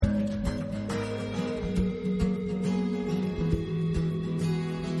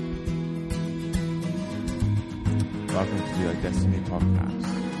Welcome to the Destiny Podcast.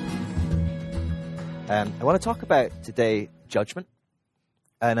 I want to talk about today judgment,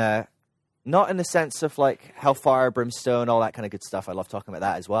 and not in the sense of like hellfire, brimstone, all that kind of good stuff. I love talking about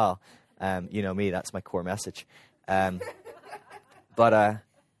that as well. You know me, that's my core message. But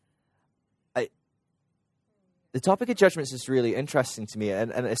the topic of judgments is really interesting to me, and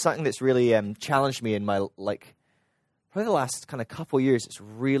it's something that's really challenged me in my, like, probably the last kind of couple of years. It's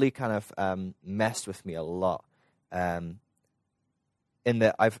really kind of messed with me a lot. In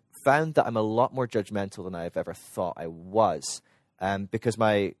that I've found that I'm a lot more judgmental than I've ever thought I was, because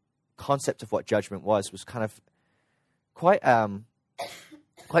my concept of what judgment was kind of quite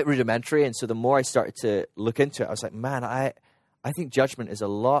rudimentary. And so the more I started to look into it, I was like, man, I think judgment is a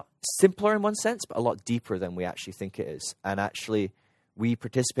lot simpler in one sense, but a lot deeper than we actually think it is. And actually, we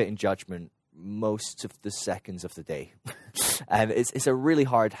participate in judgment most of the seconds of the day. And it's a really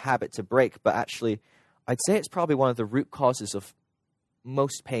hard habit to break, but actually, I'd say it's probably one of the root causes of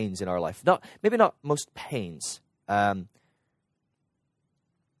most pains in our life. Maybe not most pains, but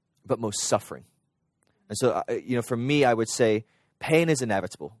most suffering. And so, for me, I would say pain is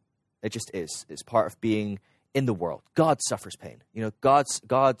inevitable. It just is. It's part of being in the world. God suffers pain. God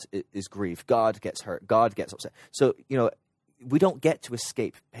is grieved. God gets hurt. God gets upset. So, we don't get to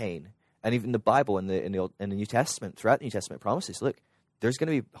escape pain. And even the Bible in the New Testament, throughout the New Testament, promises, look, there's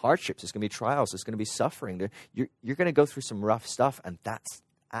going to be hardships. There's going to be trials. There's going to be suffering. You're going to go through some rough stuff, and that's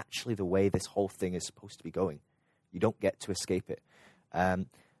actually the way this whole thing is supposed to be going. You don't get to escape it.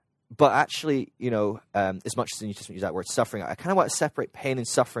 But actually, as much as the New Testament use that word suffering, I kind of want to separate pain and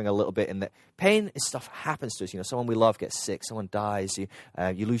suffering a little bit, in that pain is stuff that happens to us. Someone we love gets sick, someone dies, you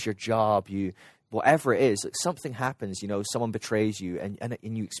lose your job, whatever it is, like something happens, someone betrays you, and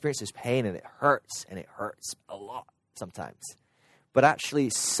you experience this pain, and it hurts a lot sometimes. But actually,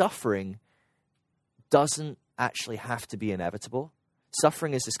 suffering doesn't actually have to be inevitable.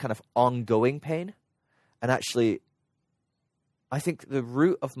 Suffering is this kind of ongoing pain, and actually, I think the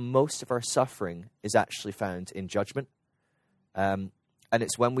root of most of our suffering is actually found in judgment. And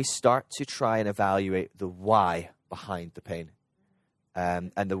it's when we start to try and evaluate the why behind the pain.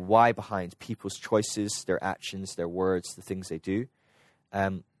 And the why behind people's choices, their actions, their words, the things they do.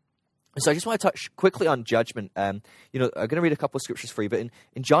 So I just want to touch quickly on judgment. I'm going to read a couple of scriptures for you. But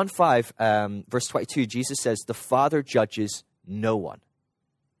in John 5, verse 22, Jesus says, "The Father judges no one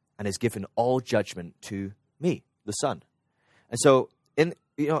and has given all judgment to me, the Son." And so,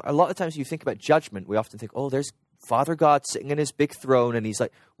 a lot of times you think about judgment, we often think, oh, there's Father God sitting in his big throne, and he's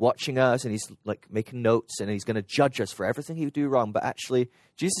like watching us, and he's like making notes, and he's going to judge us for everything we do wrong. But actually,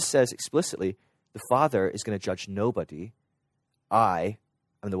 Jesus says explicitly, the Father is going to judge nobody. I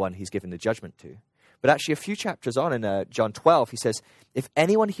am the one he's given the judgment to. But actually, a few chapters on in John 12, he says, "If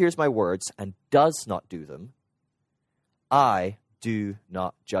anyone hears my words and does not do them, I do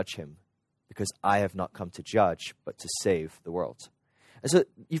not judge him, because I have not come to judge, but to save the world." And so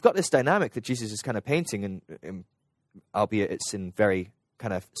you've got this dynamic that Jesus is kind of painting, and albeit it's in very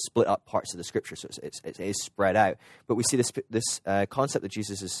kind of split up parts of the scripture, so it is spread out. But we see this concept that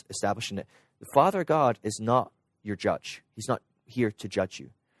Jesus is establishing, that the Father God is not your judge. He's not here to judge you.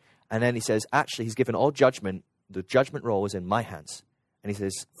 And then he says, actually, he's given all judgment. The judgment role is in my hands. And he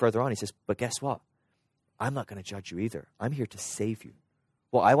says, further on, he says, but guess what? I'm not going to judge you either. I'm here to save you.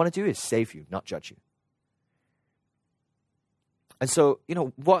 What I want to do is save you, not judge you. And so,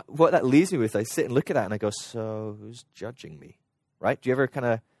 what that leaves me with, I sit and look at that and I go, so who's judging me, right? Do you ever kind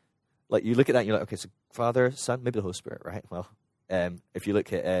of, like, you look at that and you're like, okay, so Father, Son, maybe the Holy Spirit, right? Well, if you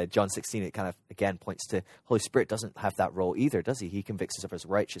look at John 16, it kind of, again, points to Holy Spirit doesn't have that role either, does he? He convicts us of his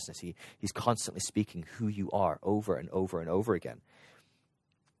righteousness. He's constantly speaking who you are over and over and over again.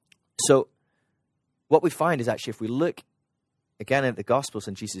 So what we find is actually, if we look again at the Gospels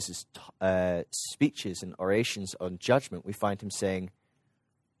and Jesus' speeches and orations on judgment, we find him saying,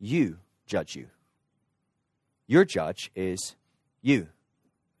 you judge you. Your judge is you.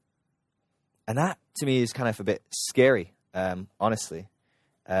 And that, to me, is kind of a bit scary, honestly,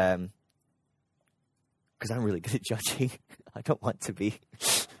 because I'm really good at judging. I don't want to be.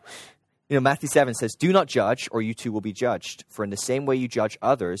 Matthew 7 says, "Do not judge, or you too will be judged. For in the same way you judge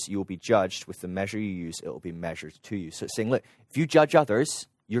others, you will be judged. With the measure you use, it will be measured to you." So it's saying, look, if you judge others,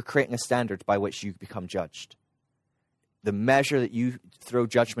 you're creating a standard by which you become judged. The measure that you throw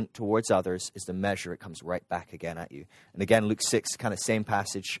judgment towards others is the measure it comes right back again at you. And again, Luke 6, kind of same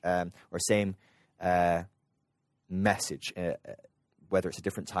passage, or same message, whether it's a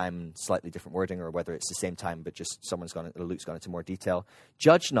different time, slightly different wording, or whether it's the same time, but just Luke's gone into more detail.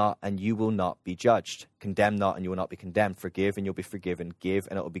 Judge not, and you will not be judged. Condemn not, and you will not be condemned. Forgive, and you'll be forgiven. Give,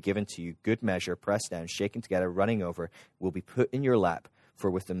 and it will be given to you. Good measure, pressed down, shaken together, running over, will be put in your lap. For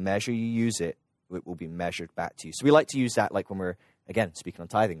with the measure you use it, it will be measured back to you. So we like to use that like when we're, again, speaking on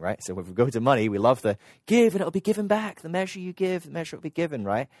tithing, right? So when we go to money, we love the give, and it will be given back. The measure you give, the measure will be given,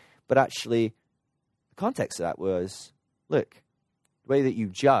 right? But actually, the context of that was, look, the way that you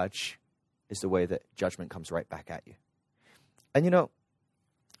judge is the way that judgment comes right back at you. And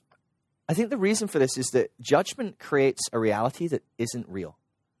I think the reason for this is that judgment creates a reality that isn't real.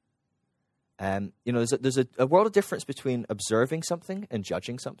 There's a world of difference between observing something and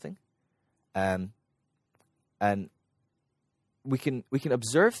judging something. And we can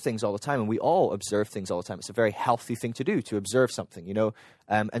observe things all the time, and we all observe things all the time. It's a very healthy thing to do, to observe something,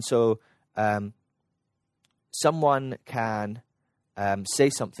 And so someone can say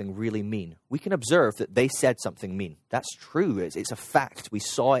something really mean. We can observe that they said something mean. That's true. It's a fact. We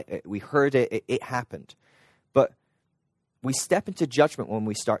saw it. We heard it. It happened. But we step into judgment when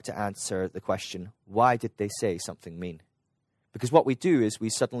we start to answer the question, why did they say something mean? Because what we do is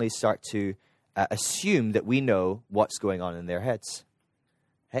we suddenly start to assume that we know what's going on in their heads.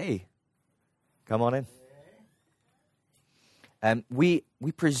 Hey, come on in. We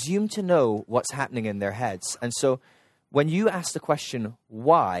presume to know what's happening in their heads. And so when you ask the question,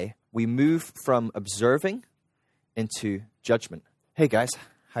 why, we move from observing into judgment. Hey guys,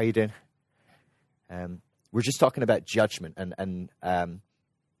 how you doing? We're just talking about judgment and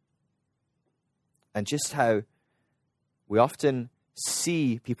just how we often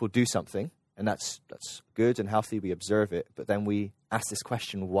see people do something, and that's good and healthy. We observe it, but then we ask this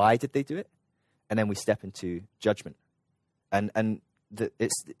question: why did they do it? And then we step into judgment.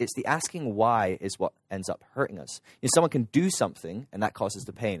 It's the asking why is what ends up hurting us. Someone can do something, and that causes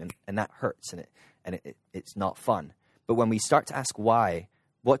the pain, and that hurts, and it's not fun. But when we start to ask why,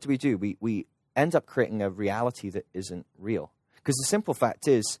 what do? We end up creating a reality that isn't real. Because the simple fact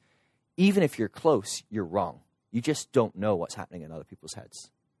is, even if you're close, you're wrong. You just don't know what's happening in other people's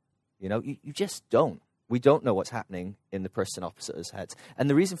heads. You just don't. We don't know what's happening in the person opposite us' heads. And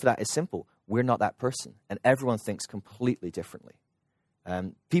the reason for that is simple. We're not that person, and everyone thinks completely differently.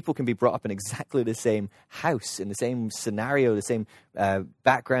 People can be brought up in exactly the same house, in the same scenario, the same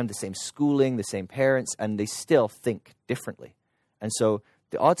background, the same schooling, the same parents, and they still think differently. And so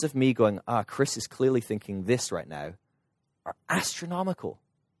the odds of me going, Chris is clearly thinking this right now, are astronomical.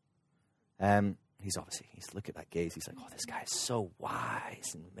 He's look at that gaze. He's like, oh, this guy is so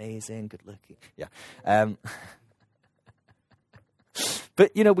wise and amazing, good looking. Yeah.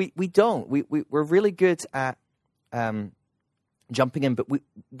 But, we don't. We're really good at jumping in,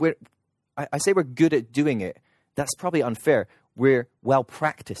 but I say we're good at doing it. That's probably unfair. We're well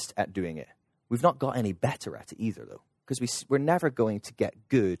practiced at doing it. We've not got any better at it either, though, because we're never going to get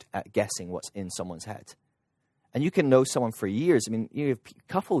good at guessing what's in someone's head. And you can know someone for years. I mean, you have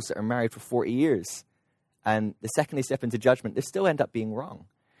couples that are married for 40 years, and the second they step into judgment, they still end up being wrong.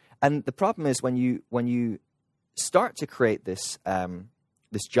 And the problem is when you start to create this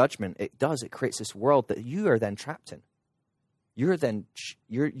this judgment, it creates this world that you are then trapped in.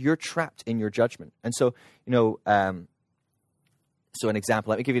 You're trapped in your judgment. And so, so an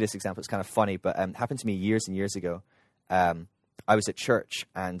example, let me give you this example. It's kind of funny, but it happened to me years and years ago. I was at church,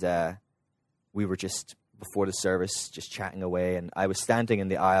 and we were just, before the service, just chatting away, and I was standing in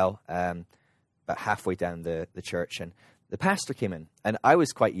the aisle about halfway down the church, and the pastor came in, and I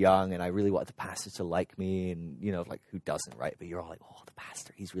was quite young, and I really wanted the pastor to like me, and, like, who doesn't, right? But you're all like, oh, the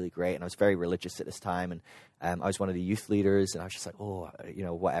pastor, he's really great, and I was very religious at this time, and I was one of the youth leaders, and I was just like,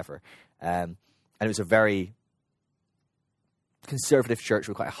 whatever. And it was a very conservative church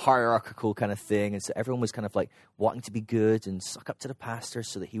with quite a hierarchical kind of thing, and so everyone was kind of like wanting to be good and suck up to the pastor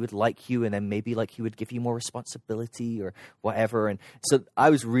so that he would like you, and then maybe like he would give you more responsibility or whatever. And so I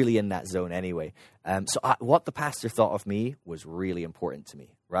was really in that zone anyway. What the pastor thought of me was really important to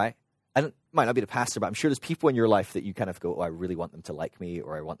me, right? And it might not be the pastor, but I'm sure there's people in your life that you kind of go, oh, I really want them to like me,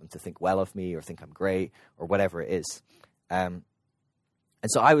 or I want them to think well of me, or think I'm great, or whatever it is.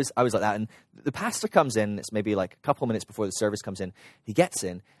 And so I was like that, and the pastor comes in. It's maybe like a couple of minutes before the service comes in. He gets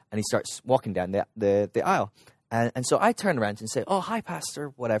in, and he starts walking down the aisle. And so I turn around and say, oh, hi, pastor,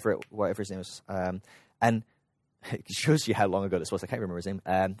 whatever his name was. And it shows you how long ago this was. I can't remember his name.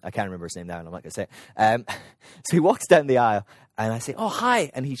 I can't remember his name now, and I'm not going to say it. So he walks down the aisle, and I say, oh, hi,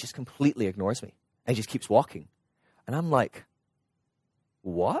 and he just completely ignores me. And he just keeps walking. And I'm like,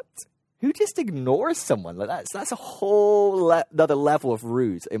 what? Who just ignores someone like that? So that's a whole another level of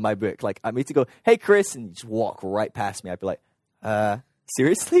rude in my book. Like, I need to go, hey, Chris, and you just walk right past me. I'd be like,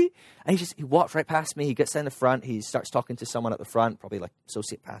 seriously? And he walked right past me. He gets down the front. He starts talking to someone at the front, probably like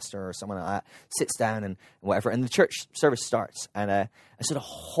associate pastor or someone like that, sits down and whatever. And the church service starts. And so the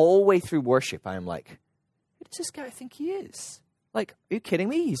whole way through worship, I'm like, who does this guy think he is? Like, are you kidding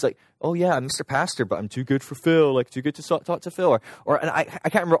me? He's like, oh yeah, I'm Mr. Pastor, but I'm too good for Phil, like too good to talk to Phil. And I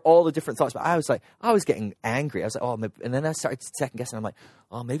can't remember all the different thoughts, but I was getting angry. I was like, oh, maybe, and then I started second guessing. I'm like,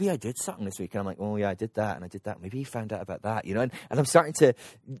 oh, maybe I did something this week. And I'm like, oh yeah, I did that and I did that. Maybe he found out about that, And I'm starting to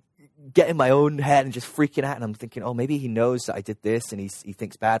get in my own head and just freaking out. And I'm thinking, oh, maybe he knows that I did this and he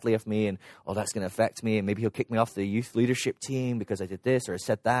thinks badly of me and, oh, that's going to affect me. And maybe he'll kick me off the youth leadership team because I did this or I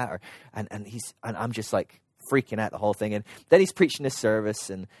said that. And I'm just like, freaking out the whole thing. And then he's preaching this service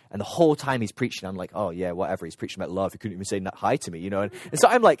and the whole time he's preaching, I'm like, oh yeah, whatever. He's preaching about love. He couldn't even say hi to me, And so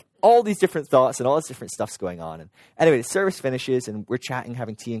I'm like, all these different thoughts and all this different stuff's going on. And anyway, the service finishes and we're chatting,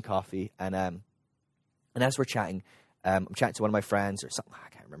 having tea and coffee. And as we're chatting, I'm chatting to one of my friends or something, I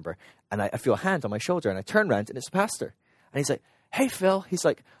can't remember. And I feel a hand on my shoulder and I turn around and it's the pastor. And he's like, hey, Phil. He's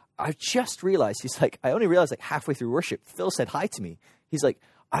like, I just realized. He's like, I only realized like halfway through worship, Phil said hi to me. He's like,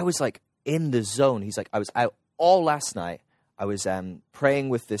 I was like in the zone. He's like, I was out all last night. I was praying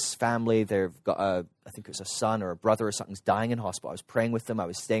with this family. They've got I think it was a son or a brother or something's dying in hospital. I was praying with them. I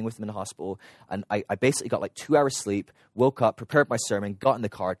was staying with them in the hospital. And I basically got like 2 hours sleep, woke up, prepared my sermon, got in the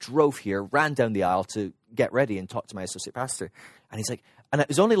car, drove here, ran down the aisle to get ready and talk to my associate pastor. And he's like, and it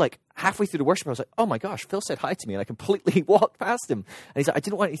was only like halfway through the worship, I was like, oh my gosh, Phil said hi to me. And I completely walked past him. And he's like, I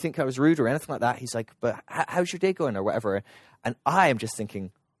didn't want you to think I was rude or anything like that. He's like, but how's your day going or whatever? And I am just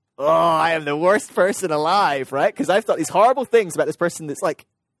thinking, oh, I am the worst person alive, right? Because I've thought these horrible things about this person that's like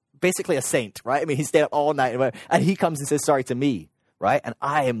basically a saint, right? I mean, he stayed up all night and he comes and says sorry to me, right? And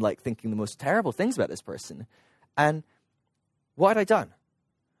I am like thinking the most terrible things about this person. And what had I done?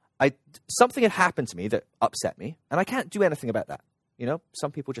 Something had happened to me that upset me, and I can't do anything about that.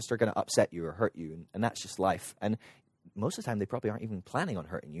 Some people just are going to upset you or hurt you, and that's just life. And most of the time, they probably aren't even planning on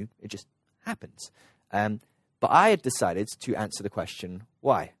hurting you. It just happens. But I had decided to answer the question,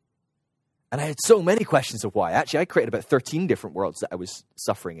 why? And I had so many questions of why. Actually, I created about 13 different worlds that I was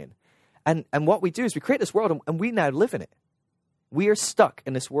suffering in. And what we do is we create this world, and we now live in it. We are stuck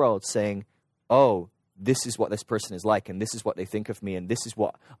in this world saying, oh, this is what this person is like, and this is what they think of me, and this is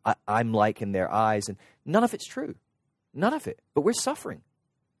what I'm like in their eyes. And none of it's true. None of it. But we're suffering.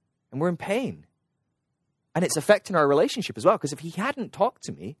 And we're in pain. And it's affecting our relationship as well, because if he hadn't talked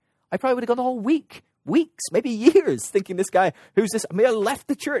to me, I probably would have gone the whole weeks, maybe years, thinking this guy, who's this? I mean, I left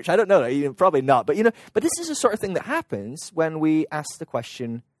the church. I don't know. Probably not. But, but this is the sort of thing that happens when we ask the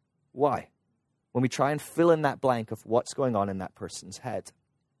question, why? When we try and fill in that blank of what's going on in that person's head.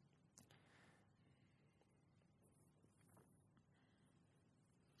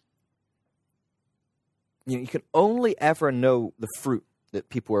 You can only ever know the fruit that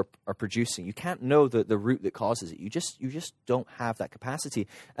people are producing. You can't know the root that causes it. You just don't have that capacity.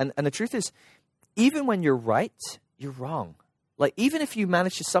 And the truth is, even when you're right, you're wrong. Like, even if you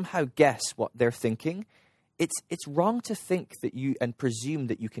manage to somehow guess what they're thinking, it's wrong to think that and presume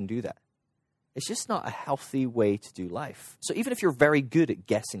that you can do that. It's just not a healthy way to do life. So even if you're very good at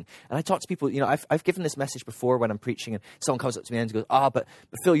guessing, and I talk to people, I've given this message before when I'm preaching, and someone comes up to me and goes, but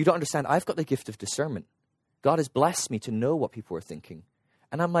Phil, you don't understand. I've got the gift of discernment. God has blessed me to know what people are thinking.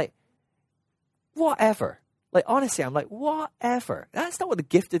 And I'm like, whatever. Like, honestly, I'm like, whatever. That's not what the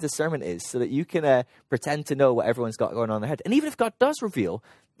gift of discernment is, so that you can pretend to know what everyone's got going on in their head. And even if God does reveal,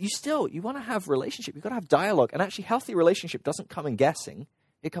 you want to have relationship. You've got to have dialogue. And actually, healthy relationship doesn't come in guessing.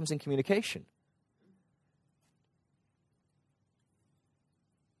 It comes in communication.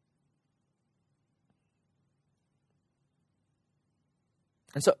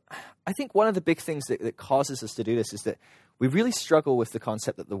 And so I think one of the big things that causes us to do this is that we really struggle with the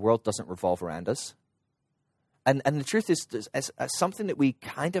concept that the world doesn't revolve around us. And the truth is, as something that we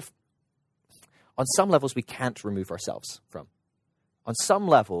kind of, on some levels, we can't remove ourselves from. On some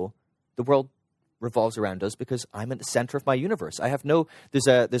level, the world revolves around us because I'm at the center of my universe. I have there's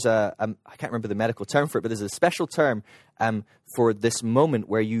a I can't remember the medical term for it, but there's a special term for this moment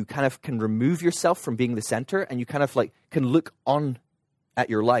where you kind of can remove yourself from being the center, and you kind of like can look on at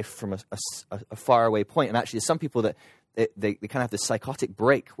your life from a faraway point. And actually, there's some people that they kind of have this psychotic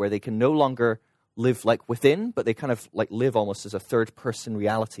break where they can no longer live like within, but they kind of like live almost as a third person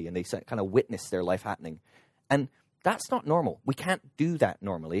reality, and they kind of witness their life happening. And that's not normal. We can't do that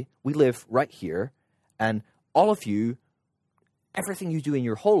normally. We live right here, and all of you, everything you do in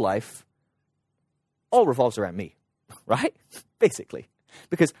your whole life, all revolves around me, right? Basically.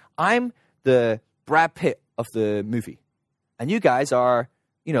 Because I'm the Brad Pitt of the movie. And you guys are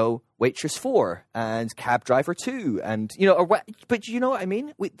waitress 4 and cab driver 2 and, but you know what I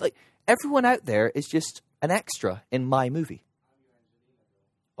mean? Everyone out there is just an extra in my movie.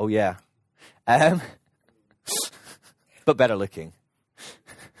 Oh, yeah. But better looking.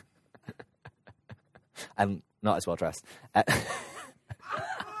 And not as well dressed.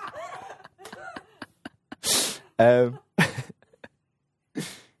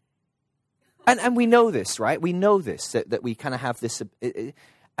 And we know this, right? We know this, that we kind of have this,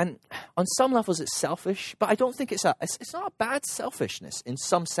 and on some levels it's selfish, but I don't think it's not a bad selfishness in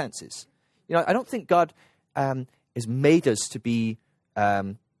some senses. I don't think God has made us to be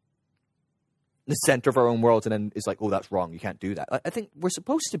the center of our own world and then is like, oh, that's wrong, you can't do that. I think we're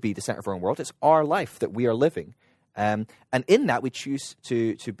supposed to be the center of our own world. It's our life that we are living. And in that, we choose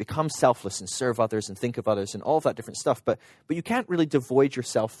to become selfless and serve others and think of others and all of that different stuff. But you can't really devoid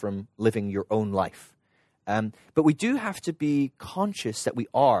yourself from living your own life. But we do have to be conscious that we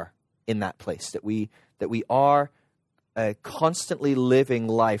are in that place, that we are constantly living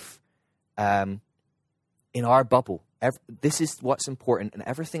life in our bubble. This is what's important, and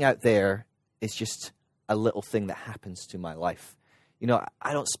everything out there is just a little thing that happens to my life.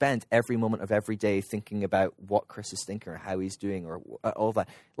 I don't spend every moment of every day thinking about what Chris is thinking or how he's doing or all that.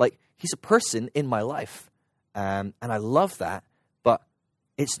 He's a person in my life, and I love that, but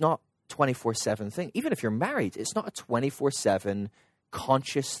it's not 24/7 thing. Even if you're married, it's not a 24/7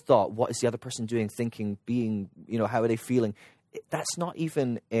 conscious thought. What is the other person doing, thinking, being, how are they feeling? That's not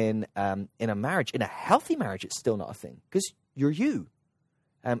even in a marriage. In a healthy marriage, it's still not a thing because you're you,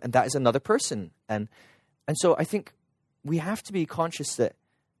 and that is another person. And so I think we have to be conscious that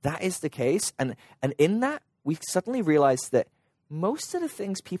is the case. And in that, we suddenly realize that most of the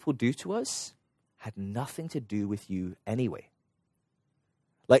things people do to us had nothing to do with you anyway.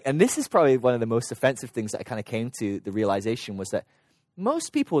 And this is probably one of the most offensive things that I kind of came to the realization was that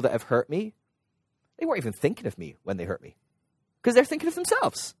most people that have hurt me, they weren't even thinking of me when they hurt me because they're thinking of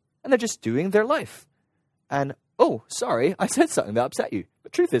themselves and they're just doing their life. And, oh, sorry, I said something that upset you.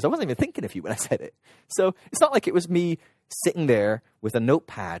 But truth is, I wasn't even thinking of you when I said it. So it's not like it was me sitting there with a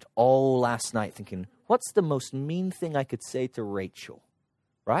notepad all last night thinking, what's the most mean thing I could say to Rachel?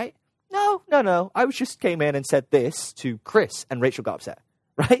 Right? No. I just came in and said this to Chris and Rachel got upset.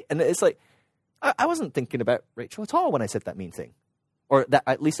 Right? And it's like, I wasn't thinking about Rachel at all when I said that mean thing. Or that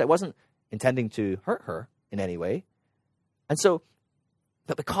at least I wasn't intending to hurt her in any way. And so,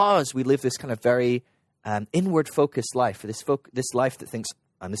 but because we live this kind of very inward-focused life, this life that thinks,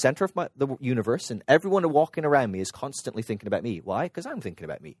 I'm the center of the universe, and everyone walking around me is constantly thinking about me. Why? Because I'm thinking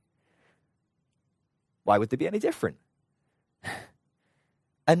about me. Why would they be any different?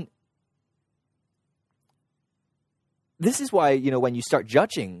 And this is why, when you start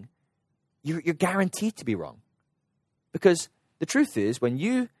judging, you're guaranteed to be wrong. Because the truth is,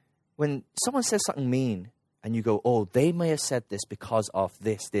 when someone says something mean, and you go, oh, they may have said this because of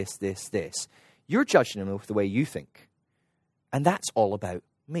this, you're judging them with the way you think. And that's all about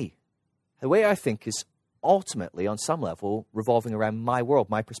me. The way I think is ultimately, on some level, revolving around my world,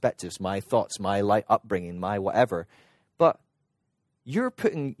 my perspectives, my thoughts, my upbringing, my whatever. But you're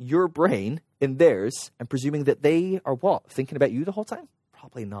putting your brain in theirs and presuming that they are what? Thinking about you the whole time?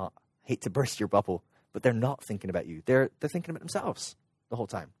 Probably not. Hate to burst your bubble, but they're not thinking about you. They're thinking about themselves the whole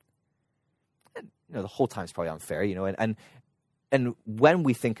time. And, the whole time is probably unfair, and when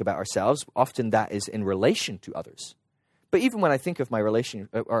we think about ourselves, often that is in relation to others. But even when I think of my relation,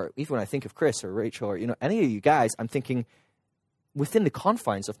 or even when I think of Chris or Rachel or, any of you guys, I'm thinking within the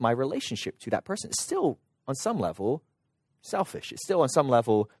confines of my relationship to that person. It's still, on some level, selfish. It's still, on some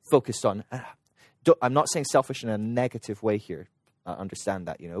level, focused on... I'm not saying selfish in a negative way here. I understand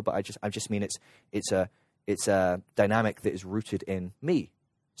that, but I just mean it's a dynamic that is rooted in me.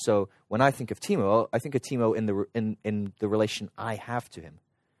 So when I think of Timo, I think of Timo in the relation I have to him.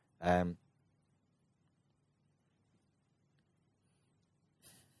 And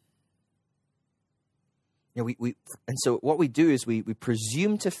so what we do is we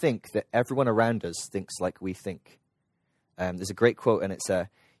presume to think that everyone around us thinks like we think. There's a great quote, and it's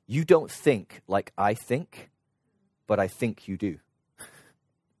you don't think like I think, but I think you do.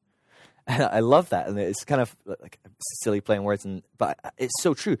 And I love that, and it's kind of like silly playing words, but it's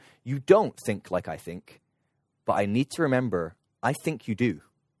so true. You don't think like I think, but I need to remember I think you do.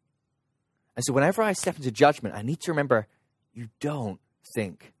 And so whenever I step into judgment, I need to remember you don't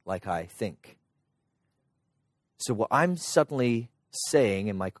think like I think. So what I'm suddenly saying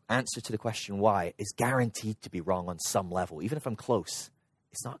in my answer to the question why is guaranteed to be wrong on some level. Even if I'm close,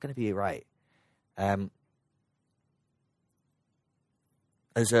 it's not going to be right.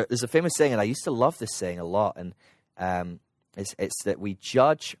 There's a famous saying, and I used to love this saying a lot, and It's that we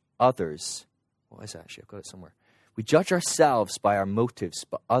judge others. What is it actually? I've got it somewhere. We judge ourselves by our motives,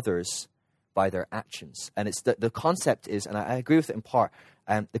 but others by their actions. And it's the concept is, and I agree with it in part,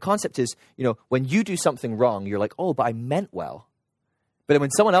 the concept is, when you do something wrong, you're like, oh, but I meant well. But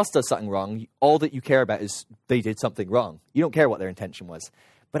when someone else does something wrong, all that you care about is they did something wrong. You don't care what their intention was.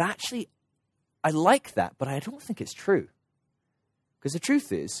 But actually, I like that, but I don't think it's true. Because the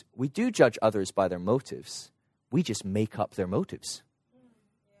truth is, we do judge others by their motives. We just make up their motives.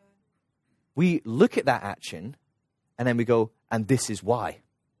 We look at that action, and then we go, and this is why.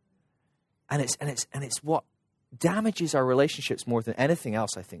 And it's what damages our relationships more than anything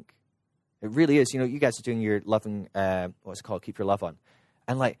else, I think. It really is. You guys are doing your loving, what's it called? Keep Your Love On.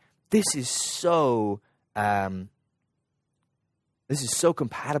 And this is so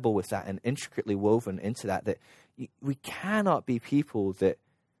compatible with that and intricately woven into that we cannot be people that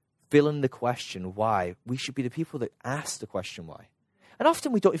fill in the question why. We should be the people that ask the question why. And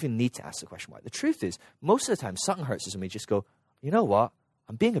often we don't even need to ask the question why. The truth is, most of the time something hurts us and we just go, you know what?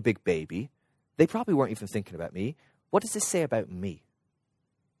 I'm being a big baby. They probably weren't even thinking about me. What does this say about me?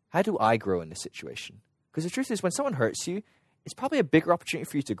 How do I grow in this situation? Because the truth is, when someone hurts you, it's probably a bigger opportunity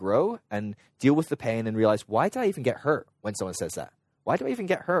for you to grow and deal with the pain and realize, why did I even get hurt when someone says that? Why do I even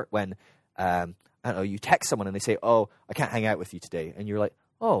get hurt when, I don't know, you text someone and they say, oh, I can't hang out with you today. And you're like,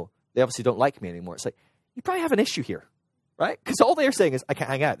 oh, they obviously don't like me anymore. It's like, you probably have an issue here, right? Because all they're saying is, I can't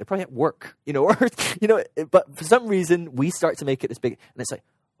hang out. They're probably at work, but for some reason, we start to make it this big. And it's like,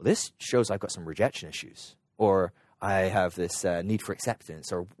 well, this shows I've got some rejection issues, or I have this need for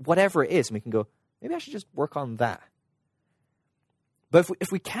acceptance, or whatever it is. And we can go, maybe I should just work on that. But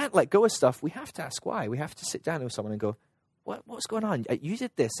if we can't let go of stuff, we have to ask why. We have to sit down with someone and go, what's going on? You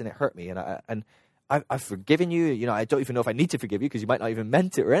did this and it hurt me, and I've forgiven you. I don't even know if I need to forgive you because you might not even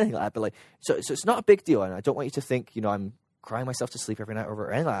meant it or anything like that. But so it's not a big deal, and I don't want you to think I'm crying myself to sleep every night over it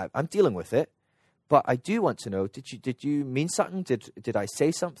or anything like that. I'm dealing with it. But I do want to know, did you mean something? Did I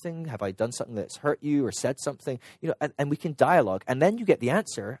say something? Have I done something that's hurt you or said something? And we can dialogue. And then you get the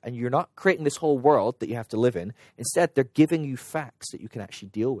answer, and you're not creating this whole world that you have to live in. Instead, they're giving you facts that you can actually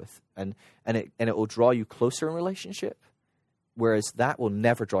deal with. And it will draw you closer in relationship, whereas that will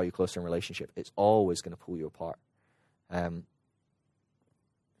never draw you closer in relationship. It's always going to pull you apart. Let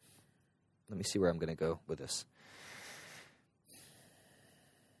me see where I'm going to go with this.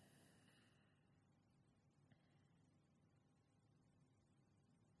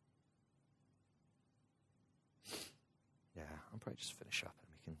 Probably just finish up and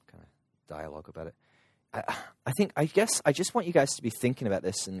we can kind of dialogue about it. I guess I just want you guys to be thinking about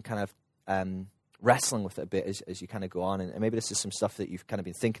this and kind of wrestling with it a bit as you kind of go on. And maybe this is some stuff that you've kind of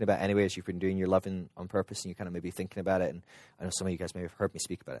been thinking about anyway as you've been doing your loving on purpose, and you kind of maybe thinking about it. And I know some of you guys may have heard me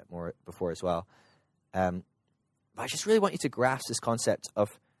speak about it more before as well. But I just really want you to grasp this concept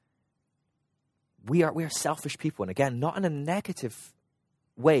of we are selfish people. And again, not in a negative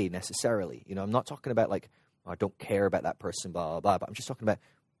way necessarily. I'm not talking about I don't care about that person, blah, blah, blah. But I'm just talking about,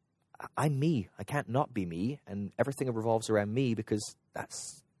 I'm me. I can't not be me. And everything revolves around me because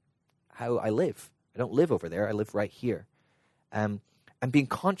that's how I live. I don't live over there. I live right here. And being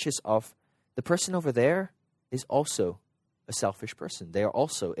conscious of the person over there is also a selfish person. They are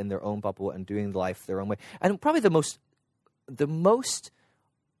also in their own bubble and doing life their own way. And probably the most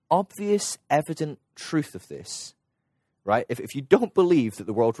obvious, evident truth of this, right? If you don't believe that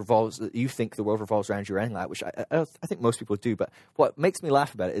that you think the world revolves around you or anything like that, which I think most people do, but what makes me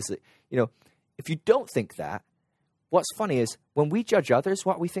laugh about it is that, if you don't think that, what's funny is when we judge others,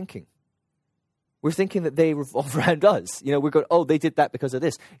 what are we thinking? We're thinking that they revolve around us. We're going, oh, they did that because of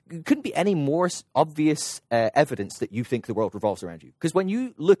this. It couldn't be any more obvious evidence that you think the world revolves around you. Because when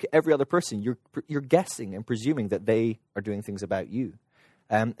you look at every other person, you're guessing and presuming that they are doing things about you.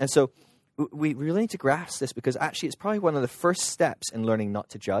 And so we really need to grasp this, because actually it's probably one of the first steps in learning not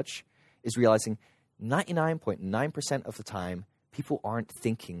to judge is realizing 99.9% of the time, people aren't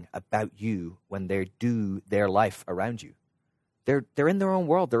thinking about you when they do their life around you. They're in their own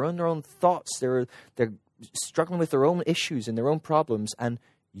world. They're in their own thoughts. They're struggling with their own issues and their own problems, and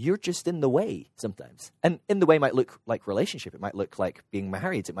you're just in the way sometimes. And in the way might look like relationship. It might look like being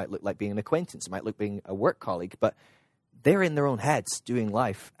married. It might look like being an acquaintance. It might look being a work colleague. But they're in their own heads doing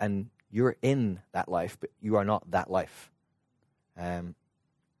life, and you're in that life, but you are not that life. And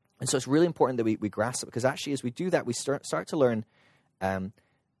so it's really important that we grasp it, because actually as we do that, we start to learn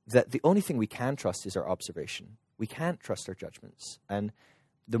that the only thing we can trust is our observation. We can't trust our judgments. And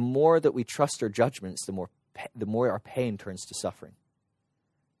the more that we trust our judgments, the more our pain turns to suffering.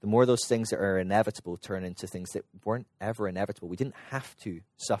 The more those things that are inevitable turn into things that weren't ever inevitable. We didn't have to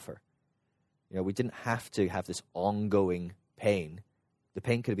suffer. We didn't have to have this ongoing pain. The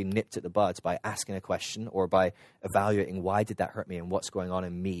pain could have been nipped at the bud by asking a question or by evaluating why did that hurt me and what's going on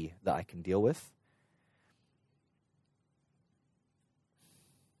in me that I can deal with.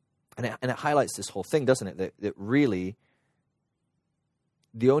 And it highlights this whole thing, doesn't it? That really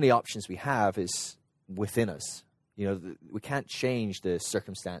the only options we have is within us. We can't change the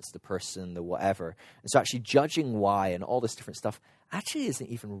circumstance, the person, the whatever. And so actually judging why and all this different stuff actually isn't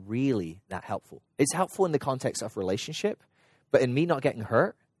even really that helpful. It's helpful in the context of relationship, but in me not getting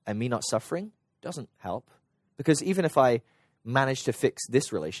hurt and me not suffering doesn't help. Because even if I manage to fix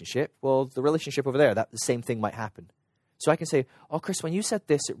this relationship, well, the relationship over there, the same thing might happen. So I can say, oh, Chris, when you said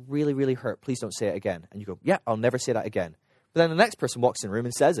this, it really, really hurt. Please don't say it again. And you go, yeah, I'll never say that again. But then the next person walks in the room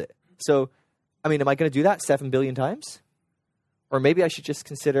and says it. So, am I going to do that 7 billion times? Or maybe I should just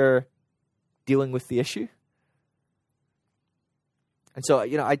consider dealing with the issue? And so,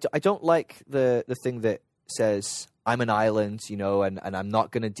 I don't like the thing that says, I'm an island, and I'm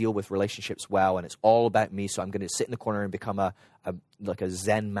not going to deal with relationships well, and it's all about me, so I'm going to sit in the corner and become a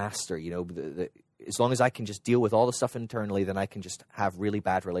Zen master, as long as I can just deal with all the stuff internally, then I can just have really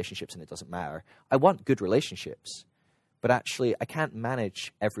bad relationships and it doesn't matter. I want good relationships, but actually I can't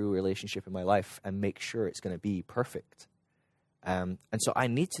manage every relationship in my life and make sure it's going to be perfect. And so I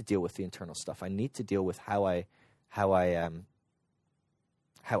need to deal with the internal stuff. I need to deal with how I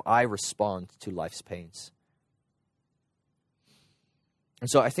respond to life's pains. And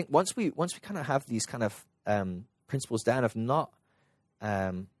so I think once we kind of have these kind of principles down of not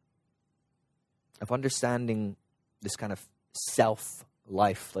of understanding this kind of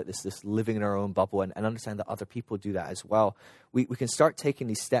self-life, like this living in our own bubble, and understand that other people do that as well, we can start taking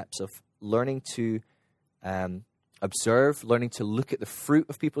these steps of learning to observe, learning to look at the fruit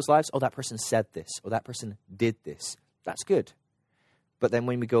of people's lives. Oh, that person said this, or that person did this. That's good. But then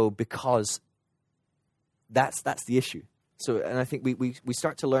when we go, because that's the issue. So, and I think we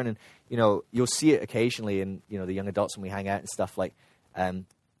start to learn, and, you'll see it occasionally in, the young adults when we hang out and stuff, like,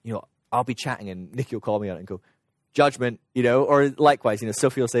 I'll be chatting and Nikki will call me on it and go, judgment, or likewise,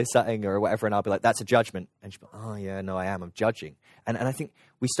 Sophie will say something or whatever, and I'll be like, that's a judgment. And she'll be, oh yeah, no, I'm judging. And I think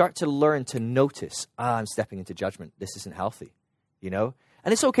we start to learn to notice, I'm stepping into judgment. This isn't healthy, And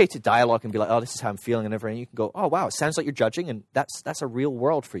it's okay to dialogue and be like, oh, this is how I'm feeling and everything. And you can go, oh, wow, it sounds like you're judging, and that's a real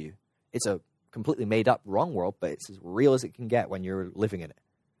world for you. It's a completely made up wrong world, but it's as real as it can get when you're living in it,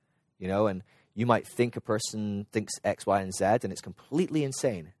 and you might think a person thinks X, Y, and Z, and it's completely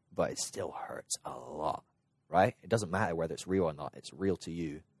insane, but it still hurts a lot, right? It doesn't matter whether it's real or not. It's real to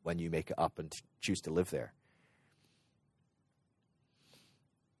you when you make it up and choose to live there.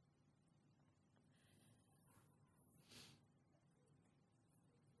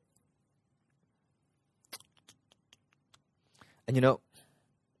 And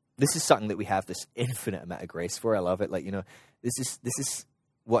this is something that we have this infinite amount of grace for. I love it. Like, this is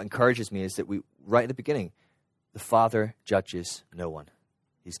what encourages me, is that we, right at the beginning, the Father judges no one.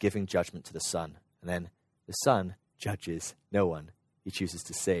 He's giving judgment to the Son. And then the Son judges no one. He chooses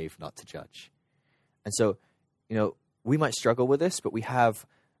to save, not to judge. And so, we might struggle with this, but we have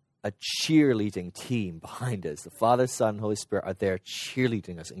a cheerleading team behind us. The Father, Son, Holy Spirit are there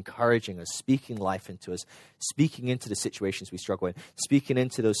cheerleading us, encouraging us, speaking life into us, speaking into the situations we struggle in, speaking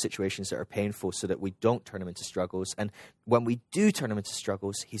into those situations that are painful so that we don't turn them into struggles. And when we do turn them into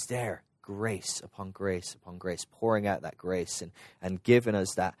struggles, He's there, grace upon grace upon grace, pouring out that grace and giving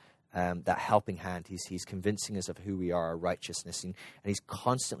us that helping hand. He's convincing us of who we are, our righteousness, and He's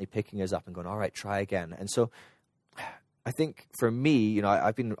constantly picking us up and going, all right, try again. And so I think for me,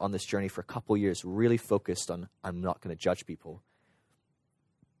 I've been on this journey for a couple of years, really focused on I'm not going to judge people.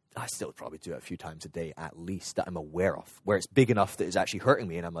 I still probably do it a few times a day, at least, that I'm aware of, where it's big enough that it's actually hurting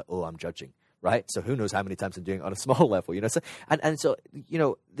me, and I'm like, oh, I'm judging, right? So who knows how many times I'm doing it on a small level, So, and so,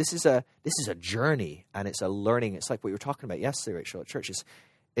 this is a journey, and it's a learning. It's like what you were talking about yesterday, Rachel, at church.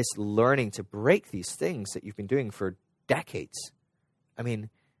 It's learning to break these things that you've been doing for decades. I mean,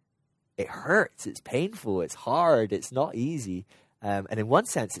 it hurts, it's painful, it's hard, it's not easy. And in one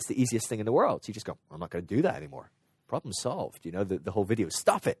sense, it's the easiest thing in the world. So you just go, I'm not going to do that anymore. Problem solved. The whole video,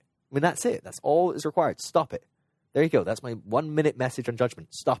 stop it. I mean, that's it. That's all is required. Stop it. There you go. That's my 1-minute message on judgment.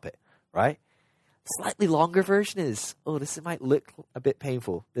 Stop it, right? Slightly longer version is, this might look a bit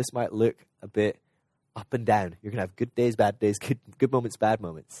painful. This might look a bit up and down. You're going to have good days, bad days, good moments, bad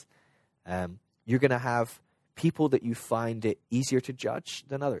moments. You're going to have people that you find it easier to judge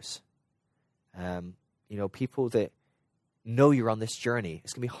than others. People that know you're on this journey,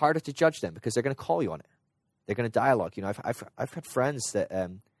 it's going to be harder to judge them because they're going to call you on it. They're going to dialogue. I've had friends that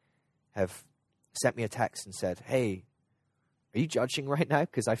have sent me a text and said, hey, are you judging right now?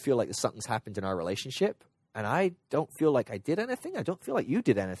 Because I feel like something's happened in our relationship. and I don't feel like I did anything. I don't feel like you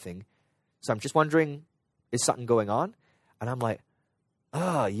did anything. So I'm just wondering, is something going on? And I'm like,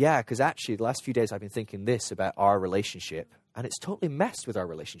 oh, yeah, because actually the last few days I've been thinking this about our relationship, and it's totally messed with our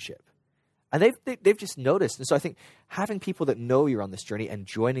relationship. And they've just noticed. And so I think having people that know you're on this journey and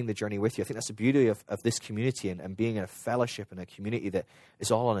joining the journey with you, I think that's the beauty of this community and being in a fellowship and a community that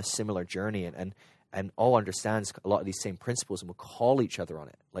is all on a similar journey and all understands a lot of these same principles and will call each other on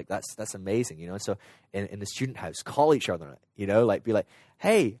it. Like that's amazing, you know. So in the student house, call each other on it, you know, like be like,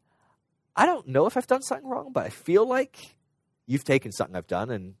 hey, I don't know if I've done something wrong, but I feel like you've taken something I've done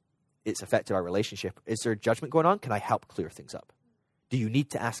and it's affected our relationship. Is there judgment going on? Can I help clear things up? Do you need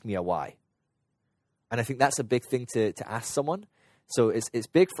to ask me a why? And I think that's a big thing to ask someone. So it's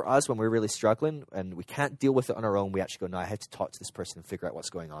big for us when we're really struggling and we can't deal with it on our own. We actually go, no, I have to talk to this person and figure out what's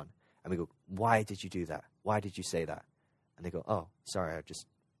going on. And we go, why did you do that? Why did you say that? And they go, oh, sorry, I just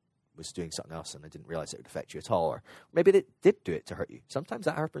was doing something else and I didn't realize it would affect you at all. Or maybe they did do it to hurt you. Sometimes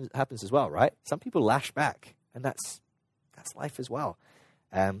that happens as well, right? Some people lash back, and that's life as well.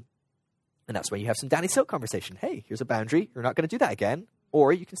 And that's when you have some Danny Silk conversation. Hey, here's a boundary. You're not going to do that again.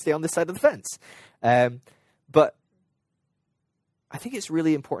 Or you can stay on this side of the fence. But I think it's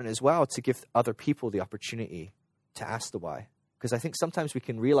really important as well to give other people the opportunity to ask the why. Because I think sometimes we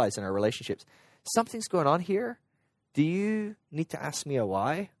can realize in our relationships, something's going on here. Do you need to ask me a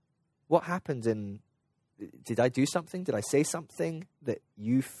why? What happened? Did I do something? Did I say something that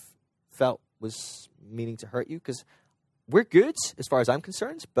you felt was meaning to hurt you? Because we're good as far as I'm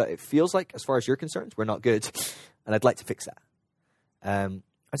concerned, but it feels like as far as you're concerned, we're not good. And I'd like to fix that. And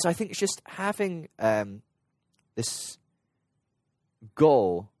so I think it's just having this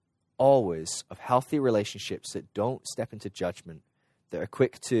goal always of healthy relationships that don't step into judgment, that are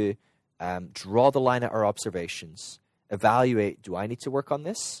quick to draw the line at our observations, evaluate, do I need to work on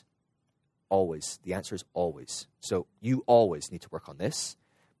this? Always. The answer is always. So you always need to work on this.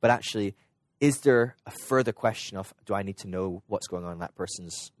 But actually, is there a further question of, do I need to know what's going on in that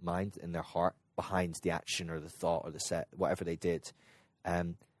person's mind, in their heart, behind the action or the thought or the set, whatever they did?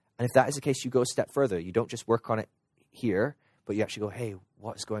 And if that is the case, you go a step further. You don't just work on it here, but you actually go, hey,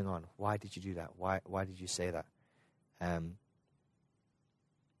 what's going on? Why did you do that? Why did you say that?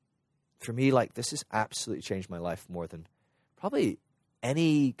 For me, like, this has absolutely changed my life more than probably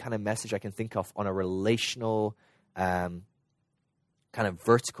any kind of message I can think of on a relational, kind of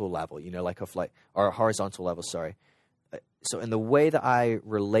vertical level, you know, or a horizontal level, sorry. So in the way that I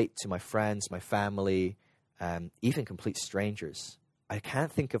relate to my friends, my family, even complete strangers, I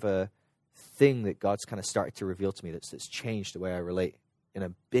can't think of a thing that God's kind of started to reveal to me that's changed the way I relate in a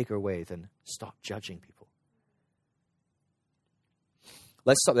bigger way than stop judging people.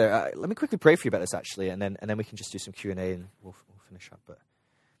 Let's stop there. Let me quickly pray for you about this, actually, and then we can just do some Q&A and we'll finish up. But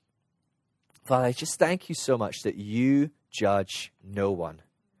Father, I just thank you so much that you judge no one,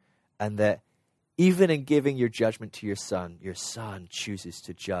 and that even in giving your judgment to your son chooses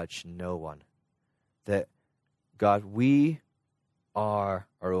to judge no one. That, God, we are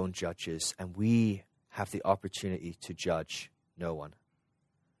our own judges, and we have the opportunity to judge no one.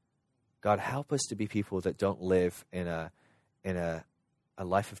 God, help us to be people that don't live in a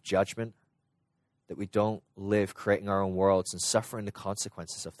life of judgment, that we don't live creating our own worlds and suffering the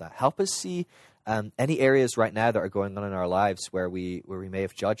consequences of that. Help us see any areas right now that are going on in our lives where we may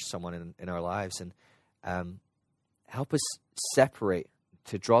have judged someone in our lives, and help us separate,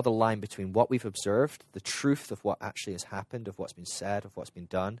 to draw the line between what we've observed, the truth of what actually has happened, of what's been said, of what's been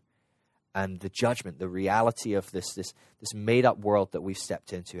done, and the judgment, the reality of this made-up world that we've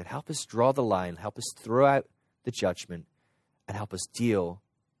stepped into. And help us draw the line, help us throw out the judgment, and help us deal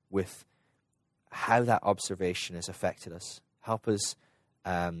with how that observation has affected us. Help us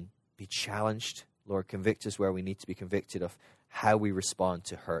be challenged. Lord, convict us where we need to be convicted of how we respond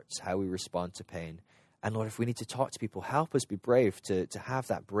to hurts, how we respond to pain. And Lord, if we need to talk to people, help us be brave to have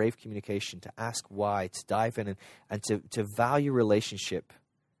that brave communication, to ask why, to dive in and to value relationship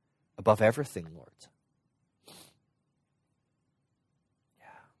above everything, Lord. Yeah.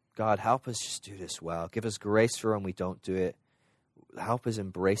 God, help us just do this well. Give us grace for when we don't do it. Help us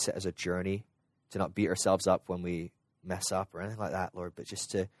embrace it as a journey, to not beat ourselves up when we mess up or anything like that, Lord, but just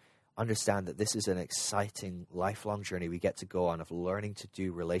to understand that this is an exciting, lifelong journey we get to go on of learning to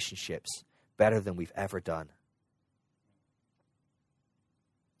do relationships better than we've ever done.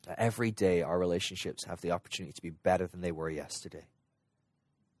 Every day, our relationships have the opportunity to be better than they were yesterday.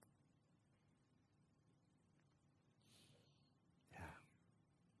 Yeah.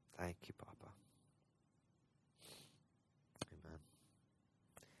 Thank you, Papa. Amen.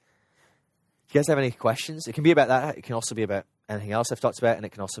 If you guys have any questions, it can be about that. It can also be about anything else I've talked about, and it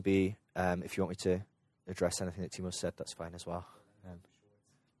can also be, if you want me to address anything that Timo said, that's fine as well.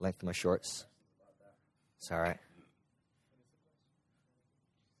 Length of my shorts. It's all right.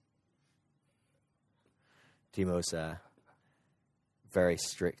 Timo's very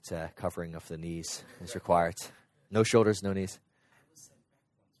strict covering of the knees is required. No shoulders, no knees.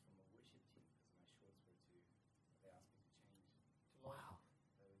 Wow.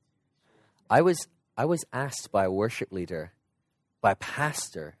 I was asked by a worship leader, by a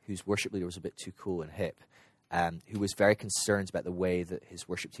pastor whose worship leader was a bit too cool and hip, who was very concerned about the way that his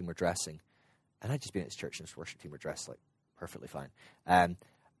worship team were dressing. And I'd just been at his church and his worship team were dressed like perfectly fine. And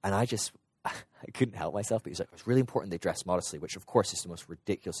I couldn't help myself, but he's like, it's really important they dress modestly, which of course is the most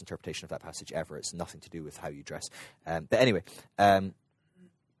ridiculous interpretation of that passage ever. It's nothing to do with how you dress. But anyway, and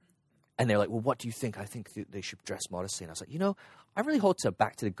they're like, well, what do you think? I think they should dress modestly. And I was like, I really hold to a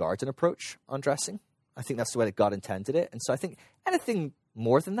back to the garden approach on dressing. I think that's the way that God intended it. And so I think anything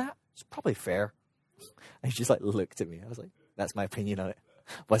more than that is probably fair. And he just like looked at me. I was like, that's my opinion on it.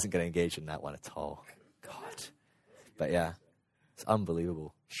 Wasn't going to engage in that one at all. God. But yeah, it's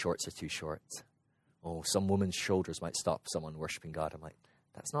unbelievable. Shorts are too short. Oh, some woman's shoulders might stop someone worshiping God. I'm like,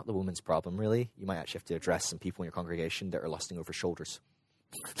 that's not the woman's problem, really. You might actually have to address some people in your congregation that are lusting over shoulders.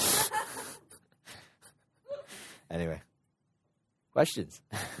 Anyway, questions?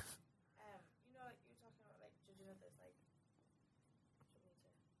 You were talking about judging others,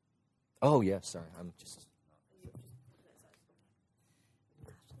 Oh yeah, sorry, I'm just.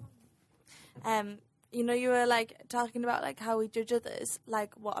 You were talking about how we judge others.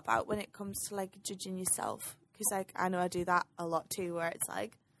 What about when it comes to judging yourself? Because I know I do that a lot too, where it's I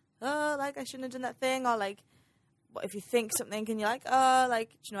shouldn't have done that thing, or what if you think something and you're do you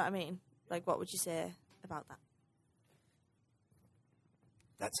know what I mean? What would you say about that?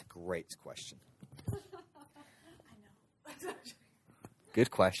 That's a great question. I know. Good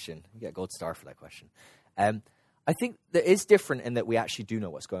question. You get a gold star for that question. I think that is different in that we actually do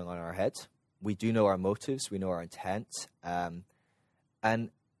know what's going on in our heads. We do know our motives. We know our intent. And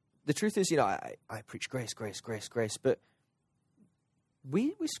the truth is, I preach grace, but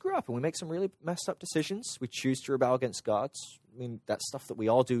we screw up and we make some really messed up decisions. We choose to rebel against God. I mean, that's stuff that we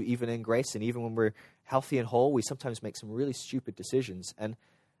all do even in grace. And even when we're healthy and whole, we sometimes make some really stupid decisions. And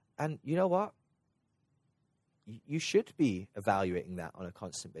you know what? You should be evaluating that on a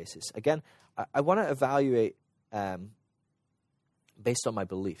constant basis. Again, I want to evaluate based on my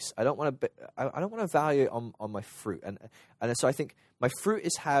beliefs. I don't want to evaluate on my fruit. And so I think my fruit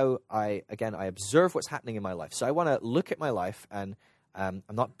is how I observe what's happening in my life. So I want to look at my life and I'm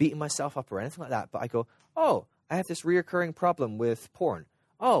not beating myself up or anything like that, but I go, oh, I have this reoccurring problem with porn.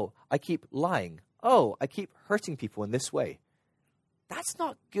 Oh, I keep lying. Oh, I keep hurting people in this way. That's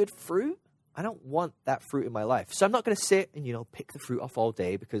not good fruit. I don't want that fruit in my life. So I'm not going to sit and, pick the fruit off all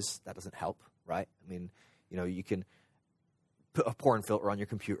day because that doesn't help, right? I mean, you can put a porn filter on your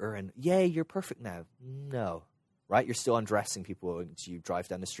computer and, yay, you're perfect now. No, right? You're still undressing people as you drive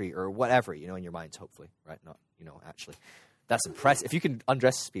down the street or whatever, in your mind, hopefully, right? Not, actually. That's impressive. If you can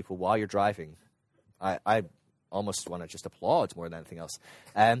undress people while you're driving, I almost want to just applaud more than anything else.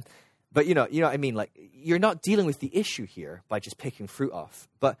 But you know what I mean? You're not dealing with the issue here by just picking fruit off.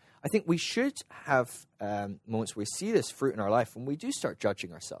 But I think we should have moments where we see this fruit in our life when we do start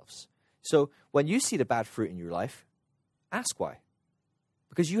judging ourselves. So when you see the bad fruit in your life, ask why.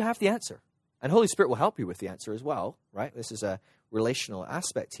 Because you have the answer. And Holy Spirit will help you with the answer as well, right? This is a relational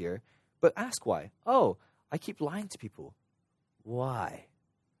aspect here. But ask why. Oh, I keep lying to people. Why?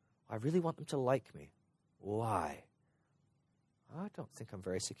 I really want them to like me. Why? I don't think I'm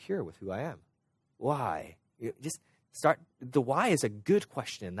very secure with who I am. Why? Just start. The why is a good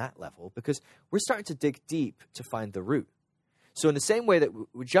question in that level because we're starting to dig deep to find the root. So in the same way that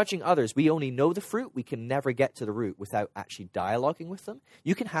we're judging others, we only know the fruit. We can never get to the root without actually dialoguing with them.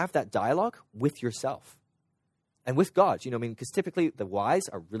 You can have that dialogue with yourself and with God. Because typically the whys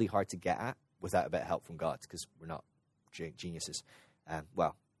are really hard to get at without a bit of help from God because we're not geniuses.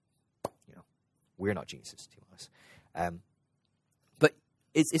 We're not geniuses, to be honest. But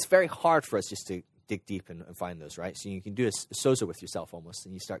it's very hard for us just to dig deep and find those, right? So you can do a sozo with yourself almost,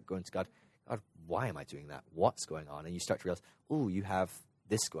 and you start going to God, why am I doing that? What's going on? And you start to realize, oh, you have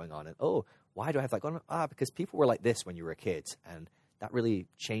this going on. And, oh, why do I have that going on? Because people were like this when you were a kid, and that really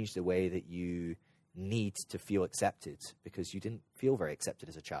changed the way that you need to feel accepted because you didn't feel very accepted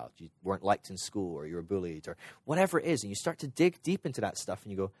as a child. You weren't liked in school or you were bullied or whatever it is. And you start to dig deep into that stuff,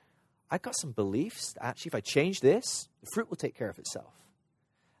 and you go, I've got some beliefs that actually if I change this, the fruit will take care of itself.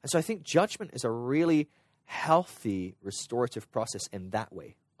 And so I think judgment is a really healthy restorative process in that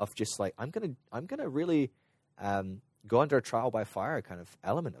way of just I'm gonna really go under a trial by fire kind of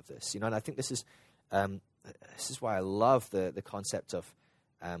element of this, and I think this is this is why I love the concept of,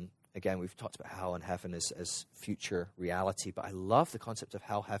 again, we've talked about hell and heaven as future reality, but I love the concept of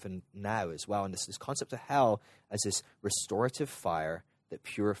hell, heaven now as well. And this concept of hell as this restorative fire that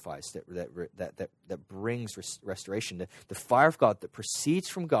purifies, that brings restoration. The fire of God that proceeds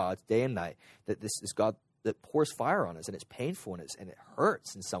from God day and night, that this is God that pours fire on us, and it's painful and it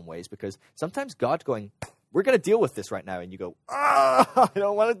hurts in some ways, because sometimes God's going, we're going to deal with this right now. And you go, I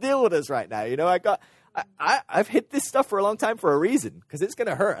don't want to deal with this right now. You know, I've hit this stuff for a long time for a reason, because it's going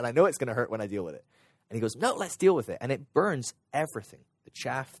to hurt, and I know it's going to hurt when I deal with it. And he goes, no, let's deal with it. And it burns everything, the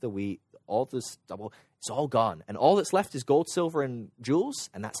chaff, the wheat, all the stubble, it's all gone. And all that's left is gold, silver, and jewels,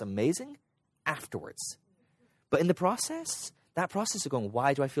 and that's amazing afterwards. But in the process, that process of going,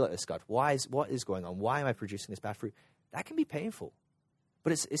 why do I feel like this, God? What is going on? Why am I producing this bad fruit? That can be painful.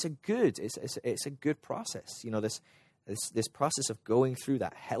 But it's a good process. You know, this process of going through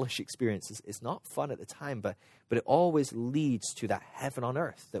that hellish experience is not fun at the time, but it always leads to that heaven on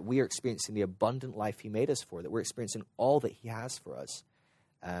earth, that we are experiencing the abundant life he made us for, that we're experiencing all that he has for us.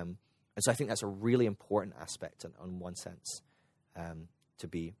 And so I think that's a really important aspect on one sense, to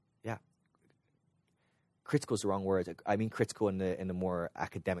be, critical is the wrong word. I mean critical in the more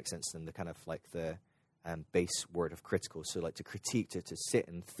academic sense than the kind of like the base word of critical. So like to critique, to sit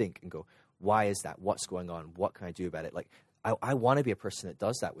and think and go, why is that? What's going on? What can I do about it? Like I want to be a person that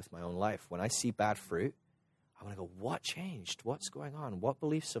does that with my own life. When I see bad fruit, I want to go, what changed? What's going on? What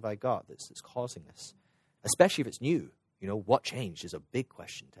beliefs have I got that's causing this? Especially if it's new. You know, what changed is a big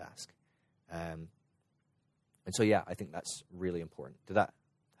question to ask. And so, I think that's really important. Did that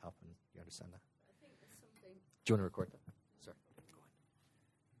help? And you understand that? I think there's something. Do you want to record that? Sorry. Go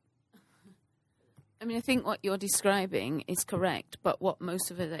on. I mean, I think what you're describing is correct, but what most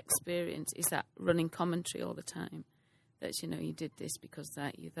of us experience is that running commentary all the time. That's, you know, you did this because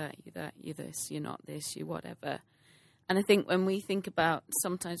that, you this, you're not this, you whatever. And I think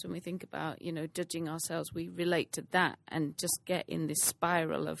sometimes when we think about, you know, judging ourselves, we relate to that and just get in this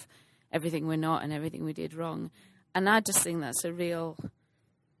spiral of everything we're not and everything we did wrong. And I just think that's a real,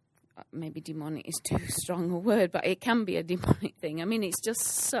 maybe demonic is too strong a word, but it can be a demonic thing. I mean, it's just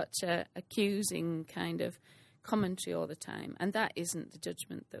such a accusing kind of commentary all the time. And that isn't the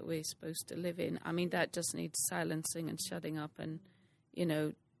judgment that we're supposed to live in. I mean, that just needs silencing and shutting up and, you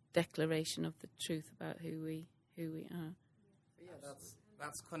know, declaration of the truth about who we are. Yeah,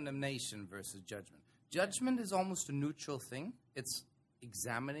 that's condemnation versus judgment. Judgment is almost a neutral thing. It's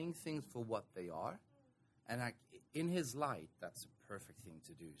examining things for what they are. And in his light, that's a perfect thing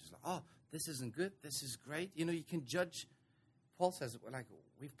to do. It's like, oh, this isn't good, this is great. You know, you can judge. Paul says, like,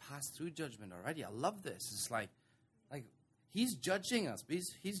 we've passed through judgment already. I love this. It's like he's judging us.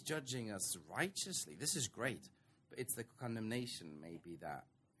 He's judging us righteously. This is great. But it's the condemnation maybe that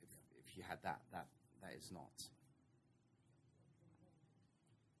if you had that is not.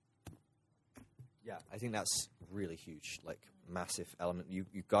 Yeah, I think that's really huge, like massive element.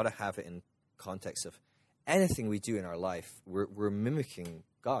 You've got to have it in context of anything we do in our life. We're mimicking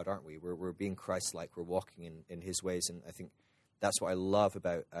God, aren't we? We're being Christ-like. We're walking in his ways. And I think that's what I love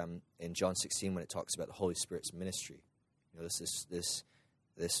about in John 16 when it talks about the Holy Spirit's ministry. You know,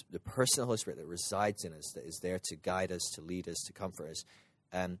 the person of the Holy Spirit that resides in us, that is there to guide us, to lead us, to comfort us.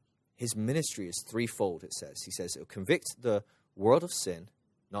 His ministry is threefold, it says. He says it'll convict the world of sin,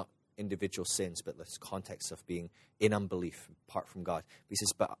 not individual sins, but this context of being in unbelief apart from God. He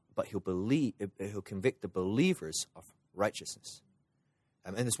says, but he'll convict the believers of righteousness.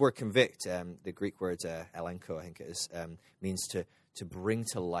 And this word convict, the Greek word elenko, I think it is, means to bring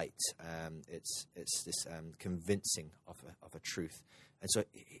to light. It's this convincing of a truth. And so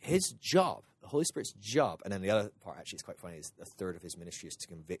his job, the Holy Spirit's job, and then the other part actually is quite funny, is a third of his ministry is to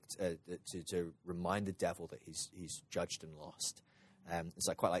convict, to remind the devil that he's judged and lost.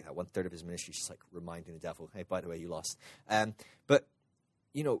 So I quite like that. 1/3 of his ministry is just like reminding the devil, hey, by the way, you lost. But,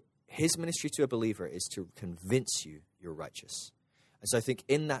 you know, his ministry to a believer is to convince you you're righteous. And so I think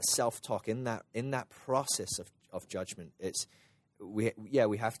in that self-talk, in that process of judgment,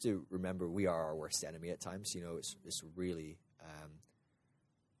 we have to remember we are our worst enemy at times. You know, it's really,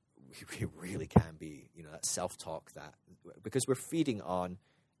 we really can be, you know, that self-talk because we're feeding on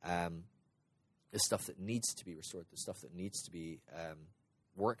the stuff that needs to be restored, the stuff that needs to be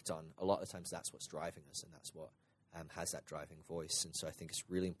worked on. A lot of times that's what's driving us, and that's what has that driving voice. And so I think it's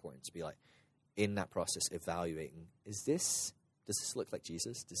really important to be like, in that process, evaluating, does this look like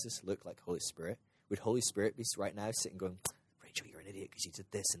Jesus? Does this look like Holy Spirit? Would Holy Spirit be right now sitting going, Rachel, you're an idiot because you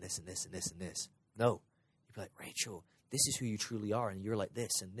did this and this and this and this and this? No. You'd be like, Rachel, this is who you truly are, and you're like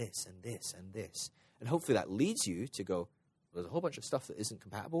this and this and this and this. And hopefully that leads you to go, there's a whole bunch of stuff that isn't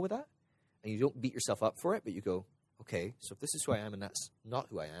compatible with that. And you don't beat yourself up for it, but you go, okay, so if this is who I am and that's not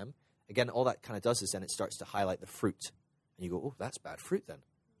who I am, again, all that kind of does is then it starts to highlight the fruit. And you go, oh, that's bad fruit then.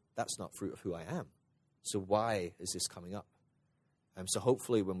 That's not fruit of who I am. So why is this coming up? So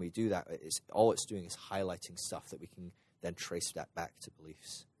hopefully when we do that, all it's doing is highlighting stuff that we can then trace that back to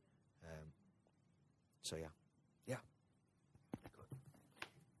beliefs. So yeah.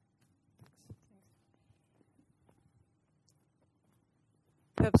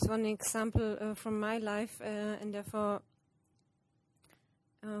 Perhaps one example from my life, and therefore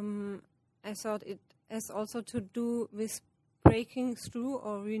I thought it has also to do with breaking through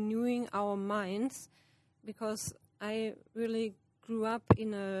or renewing our minds, because I really grew up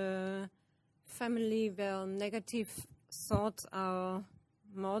in a family where negative thoughts are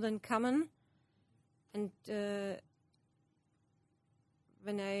more than common, and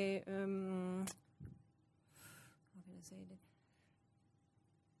when I how can I say that?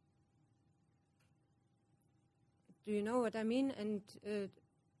 Do you know what I mean? And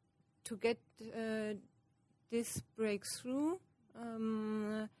to get this breakthrough,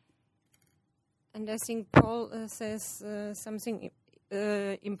 and I think Paul says something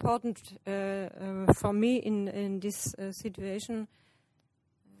important for me in this situation.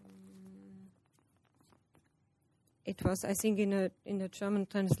 It was, I think, in a German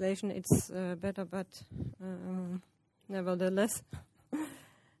translation, it's better, but nevertheless,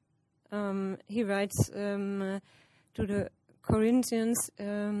 he writes to the Corinthians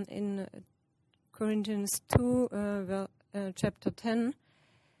in Corinthians 2, chapter 10.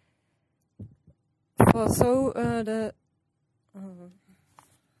 For so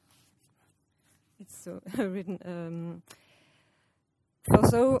it's so written. For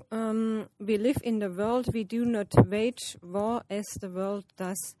so we live in the world, we do not wage war as the world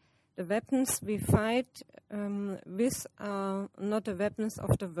does. The weapons we fight with are not the weapons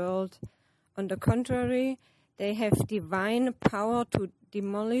of the world. On the contrary, they have divine power to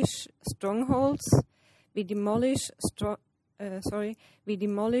demolish strongholds. We demolish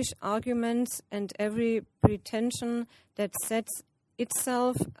arguments and every pretension that sets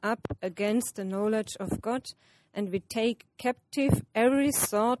itself up against the knowledge of God, and we take captive every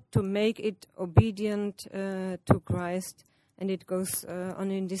thought to make it obedient to Christ. And it goes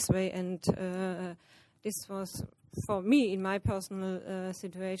on in this way. And this was, for me, in my personal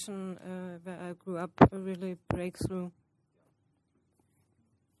situation, where I grew up, a really breakthrough.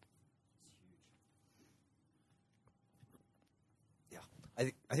 Yeah,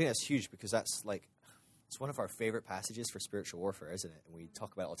 I think that's huge, because that's like, it's one of our favorite passages for spiritual warfare, isn't it? And we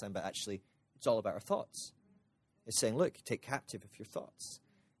talk about it all the time, but actually it's all about our thoughts. It's saying, look, take captive of your thoughts,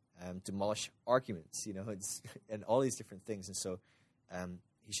 demolish arguments, and all these different things. And so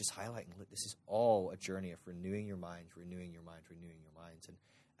he's just highlighting, look, this is all a journey of renewing your mind.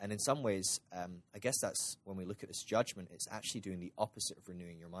 And in some ways, I guess that's when we look at this judgment, it's actually doing the opposite of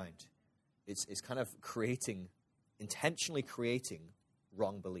renewing your mind. It's kind of intentionally creating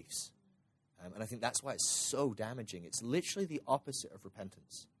wrong beliefs. And I think that's why it's so damaging. It's literally the opposite of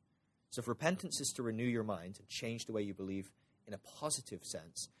repentance. So if repentance is to renew your mind and change the way you believe in a positive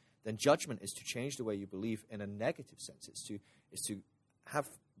sense, then judgment is to change the way you believe in a negative sense. It's to have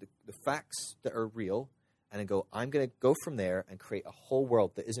the facts that are real and then go, I'm going to go from there and create a whole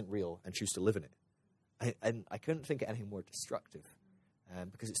world that isn't real and choose to live in it. And I couldn't think of anything more destructive,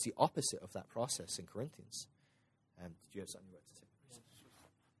 because it's the opposite of that process in Corinthians. Did you have something you wanted to say?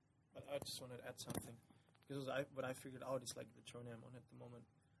 But I just wanted to add something, because what I figured out is like the journey I'm on at the moment,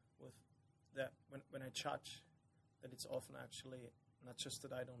 with that when I judge, that it's often actually not just that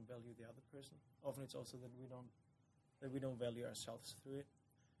I don't value the other person. Often it's also that we don't value ourselves through it.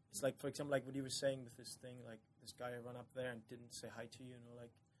 It's like, for example, like what you were saying with this thing, like this guy run up there and didn't say hi to you,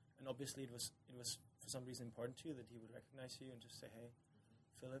 and obviously it was for some reason important to you that he would recognize you and just say, hey,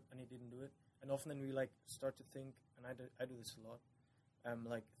 Philip, and he didn't do it. And often then we like start to think, and I do this a lot,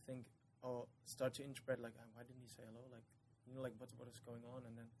 start to interpret like, why didn't he say hello? Like, what is going on?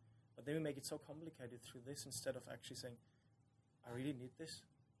 But then we make it so complicated through this, instead of actually saying, I really need this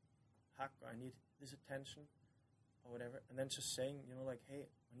hug, or I need this attention, or whatever. And then just saying, hey,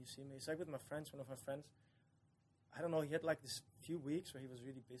 when you see me, it's like with my friends, one of my friends, I don't know, he had like this few weeks where he was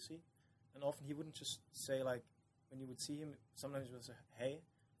really busy, and often he wouldn't just say, like, when you would see him, sometimes he would say, hey,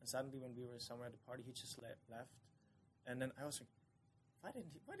 and suddenly when we were somewhere at the party, he just left. And then I was like, why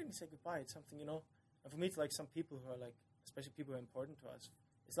didn't he say goodbye? It's something, And for me, it's like some people who are like, especially people who are important to us,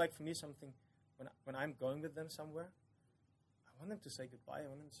 it's like for me something, when I'm going with them somewhere, I want them to say goodbye. I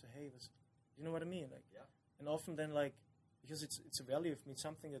want them to say, hey, you know what I mean? Like, yeah. And often then, like, because it's a value of me, it's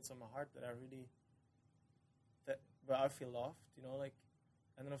something that's on my heart that I really, where I feel loved,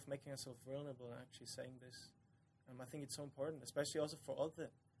 and then of making ourselves vulnerable and actually saying this. I think it's so important, especially also for other.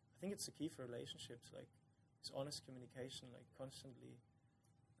 I think it's the key for relationships, like this honest communication, like constantly.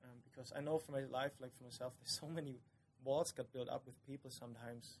 Because I know from my life, like for myself, there's so many walls got built up with people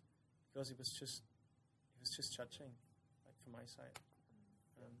sometimes because it was just judging, like from my side.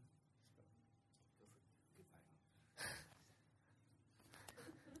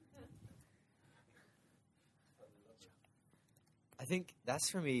 I think that's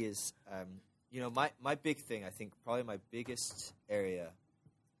for me is, my big thing, I think probably my biggest area,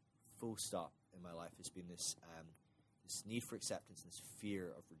 full stop, in my life has been this need for acceptance and this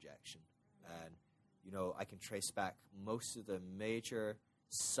fear of rejection. And, I can trace back most of the major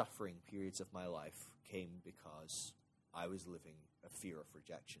suffering periods of my life came because I was living a fear of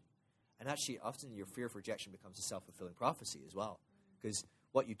rejection. And actually, often your fear of rejection becomes a self-fulfilling prophecy as well. Because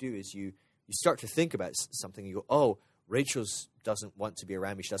what you do is you start to think about something, and you go, oh, Rachel doesn't want to be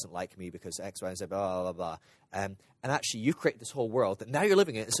around me. She doesn't like me because X, Y, and Z, blah, blah, blah. And actually, you've created this whole world that now you're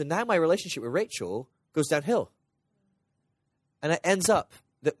living in. So now my relationship with Rachel goes downhill. And it ends up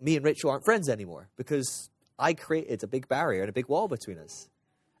that me and Rachel aren't friends anymore because I created a big barrier and a big wall between us.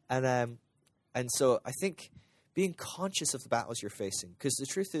 And so I think being conscious of the battles you're facing, because the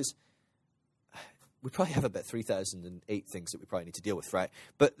truth is, we probably have about 3,008 things that we probably need to deal with, right?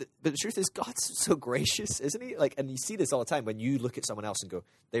 But the truth is, God's so gracious, isn't he? Like, and you see this all the time when you look at someone else and go,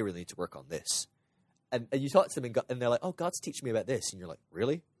 they really need to work on this. And you talk to them and they're like, oh, God's teaching me about this. And you're like,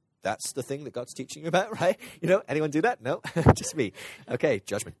 really? That's the thing that God's teaching you about, right? Anyone do that? No? Just me. Okay,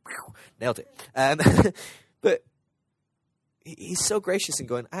 judgment. Nailed it. But he's so gracious and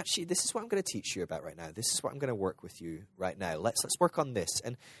going, actually, this is what I'm going to teach you about right now. This is what I'm going to work with you right now. Let's work on this.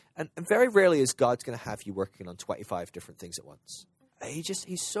 And very rarely is God going to have you working on 25 different things at once.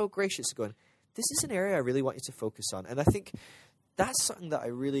 He's so gracious going, this is an area I really want you to focus on. And I think that's something that I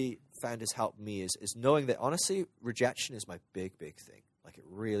really found has helped me is knowing that, honestly, rejection is my big, big thing. Like, it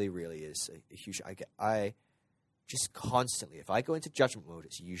really, really is a huge... I just constantly, if I go into judgment mode,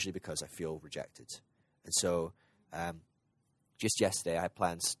 it's usually because I feel rejected. And so... just yesterday, I had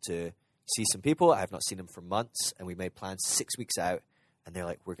plans to see some people. I have not seen them for months, and we made plans 6 weeks out. And they're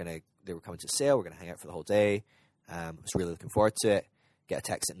like, they were coming to sale. We're going to hang out for the whole day. I was really looking forward to it. Get a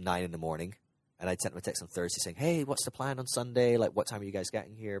text at 9 in the morning. And I sent them a text on Thursday saying, hey, what's the plan on Sunday? Like, what time are you guys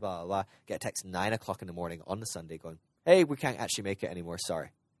getting here? Blah, blah, blah. Get a text at 9 o'clock in the morning on the Sunday going, hey, we can't actually make it anymore. Sorry.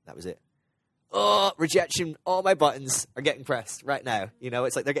 That was it. Oh, rejection. All my buttons are getting pressed right now.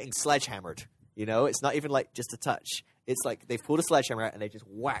 It's like they're getting sledgehammered. It's not even like just a touch. It's like they've pulled a sledgehammer out and they just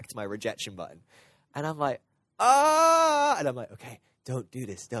whacked my rejection button. And I'm like, And I'm like, okay, don't do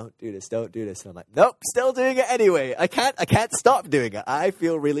this. And I'm like, nope, still doing it anyway. I can't stop doing it. I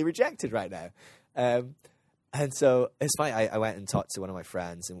feel really rejected right now. And so it's funny. I went and talked to one of my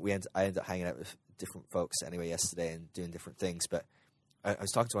friends, and I ended up hanging out with different folks anyway yesterday and doing different things. But I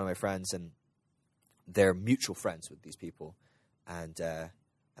was talking to one of my friends, and they're mutual friends with these people. And I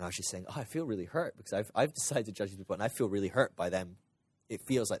was just saying, I feel really hurt because I've decided to judge these people, and I feel really hurt by them. It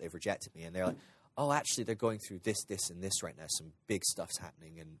feels like they've rejected me. And they're like, oh, actually, they're going through this, and this right now. Some big stuff's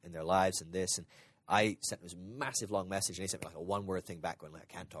happening in their lives and this. And I sent them this massive long message, and he sent me like a one-word thing back going, like,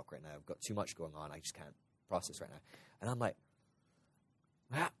 I can't talk right now. I've got too much going on. I just can't process right now. And I'm like,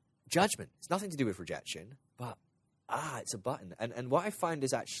 judgment. It's nothing to do with rejection, but, it's a button. And what I find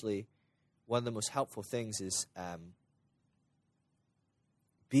is actually one of the most helpful things is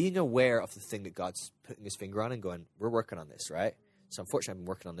being aware of the thing that God's putting his finger on and going, we're working on this, right? So unfortunately, I've been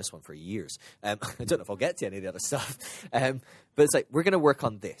working on this one for years. I don't know if I'll get to any of the other stuff. But it's like, we're going to work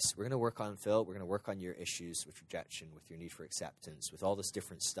on this. We're going to work on Phil. We're going to work on your issues with rejection, with your need for acceptance, with all this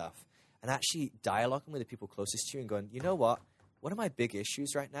different stuff. And actually dialoguing with the people closest to you and going, you know what? One of my big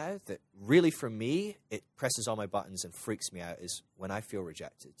issues right now that really for me, it presses all my buttons and freaks me out is when I feel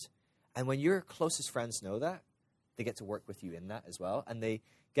rejected. And when your closest friends know that, they get to work with you in that as well. And they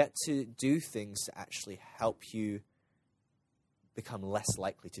get to do things to actually help you become less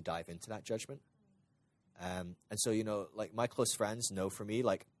likely to dive into that judgment. And so, like my close friends know for me,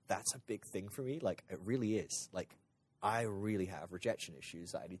 like that's a big thing for me. Like it really is. Like I really have rejection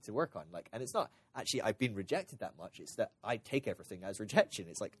issues that I need to work on. Like, and it's not actually I've been rejected that much. It's that I take everything as rejection.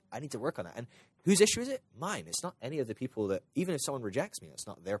 It's like I need to work on that. And whose issue is it? Mine. It's not any of the people that, even if someone rejects me, it's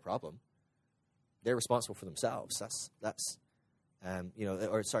not their problem. They're responsible for themselves. That's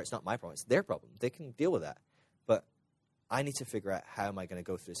it's not my problem. It's their problem. They can deal with that. But I need to figure out how am I going to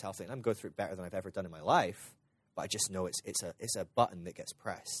go through this healthily. And I'm going through it better than I've ever done in my life. But I just know it's a button that gets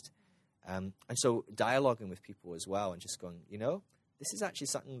pressed. And so dialoguing with people as well and just going, this is actually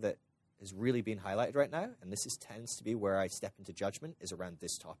something that is really being highlighted right now, and this tends to be where I step into judgment, is around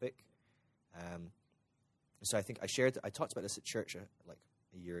this topic. So I think I talked about this at church like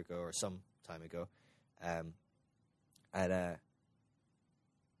a year ago or some time ago. I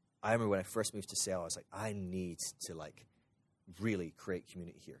remember when I first moved to Sale, I was like, I need to like really create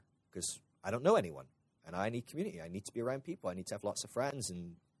community here because I don't know anyone, and I need community. I need to be around people. I need to have lots of friends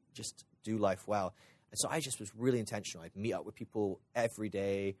and just do life well. And so I just was really intentional. I'd meet up with people every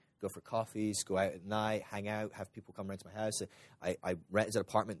day, go for coffees, go out at night, hang out, have people come around to my house. I rented an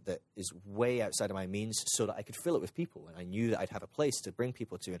apartment that is way outside of my means so that I could fill it with people. And I knew that I'd have a place to bring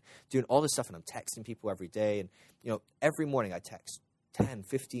people to, and doing all this stuff. And I'm texting people every day. And, every morning I text 10,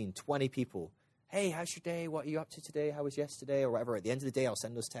 15, 20 people. Hey, how's your day? What are you up to today? How was yesterday? Or whatever. At the end of the day, I'll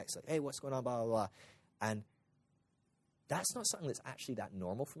send those texts like, hey, what's going on? Blah, blah, blah. And that's not something that's actually that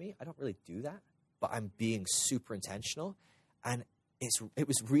normal for me. I don't really do that. But I'm being super intentional. And it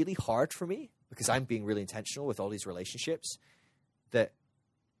was really hard for me because I'm being really intentional with all these relationships that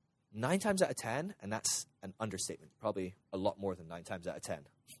 9 times out of 10, and that's an understatement, probably a lot more than 9 times out of 10,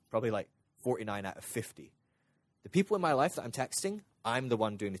 probably like 49 out of 50. The people in my life that I'm texting, I'm the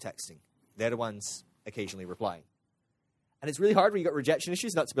one doing the texting. They're the ones occasionally replying. And it's really hard when you got rejection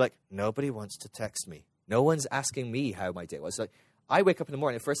issues not to be like, nobody wants to text me. No one's asking me how my day was. Like, I wake up in the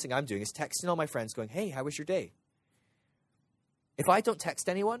morning, the first thing I'm doing is texting all my friends going, hey, how was your day? If I don't text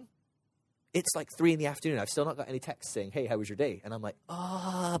anyone, it's like 3 p.m. I've still not got any texts saying, hey, how was your day? And I'm like,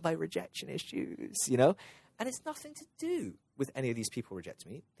 my rejection issues, And it's nothing to do with any of these people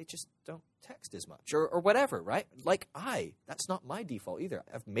rejecting me. They just don't text as much or whatever, right? Like that's not my default either.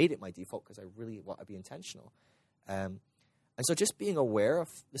 I've made it my default because I really want to be intentional. And so just being aware of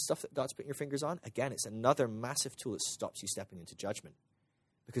the stuff that God's putting your fingers on, again, it's another massive tool that stops you stepping into judgment.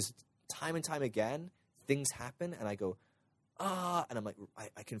 Because time and time again, things happen and I go, and I'm like,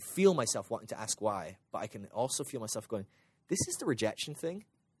 I can feel myself wanting to ask why, but I can also feel myself going, this is the rejection thing.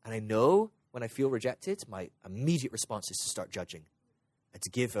 And I know when I feel rejected, my immediate response is to start judging and to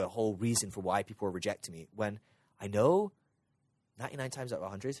give a whole reason for why people are rejecting me. When I know 99 times out of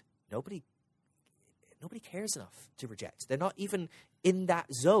 100, nobody cares enough to reject. They're not even in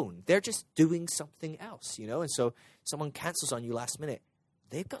that zone. They're just doing something else, And so someone cancels on you last minute.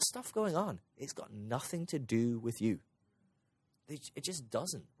 They've got stuff going on. It's got nothing to do with you. It just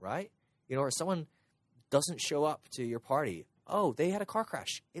doesn't, right? Or someone doesn't show up to your party. Oh, they had a car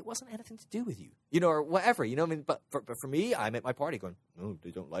crash. It wasn't anything to do with you, or whatever, what I mean? But for me, I'm at my party going, oh,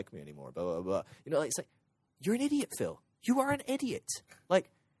 they don't like me anymore, blah, blah, blah. It's like, you're an idiot, Phil. You are an idiot. Like,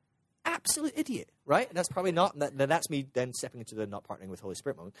 absolute idiot, right? And that's probably not, that's me then stepping into the not partnering with Holy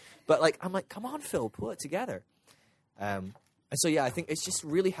Spirit moment. But I'm like, come on, Phil, pull it together. And so, I think it's just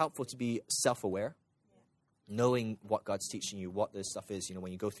really helpful to be self-aware, knowing what God's teaching you, what this stuff is,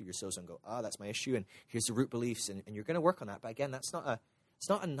 when you go through your soul and go, that's my issue, and here's the root beliefs, and you're going to work on that. But again, it's not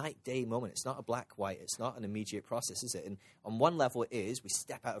a night-day moment. It's not a black-white. It's not an immediate process, is it? And on one level it is. We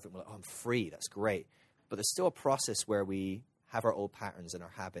step out of it and we're like, I'm free. That's great. But there's still a process where we have our old patterns and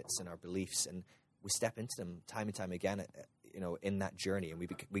our habits and our beliefs, and we step into them time and time again, in that journey. And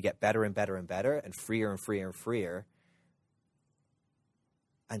we get better and better and better and freer and freer and freer.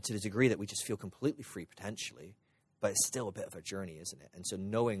 And to the degree that we just feel completely free potentially, but it's still a bit of a journey, isn't it? And so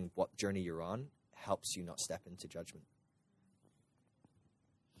knowing what journey you're on helps you not step into judgment.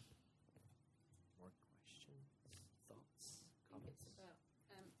 More questions, thoughts, comments?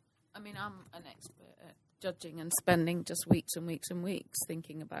 I'm an expert at judging and spending just weeks and weeks and weeks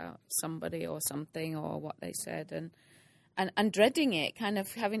thinking about somebody or something or what they said and dreading it, kind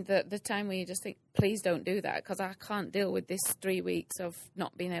of having the time where you just think, please don't do that, because I can't deal with this 3 weeks of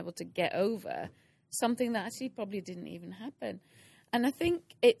not being able to get over something that actually probably didn't even happen. And I think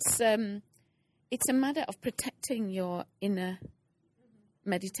it's a matter of protecting your inner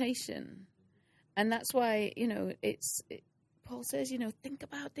meditation. And that's why, Paul says, think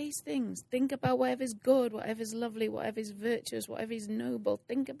about these things. Think about whatever's good, whatever's lovely, whatever's virtuous, whatever is noble.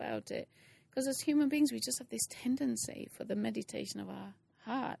 Think about it. Because as human beings, we just have this tendency for the meditation of our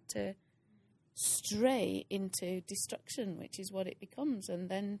heart to stray into destruction, which is what it becomes. And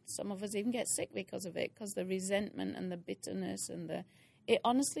then some of us even get sick because of it, because the resentment and the bitterness and it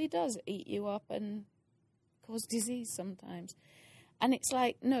honestly does eat you up and cause disease sometimes. And it's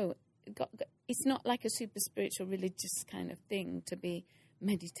like, no, it's not like a super spiritual religious kind of thing to be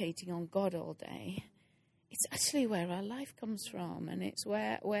meditating on God all day. It's actually where our life comes from, and it's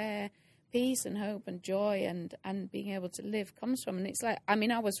where peace and hope and joy and being able to live comes from. And it's like, I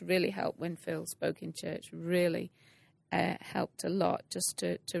was really helped when Phil spoke in church, really helped a lot just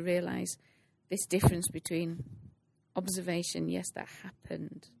to realise this difference between observation, yes, that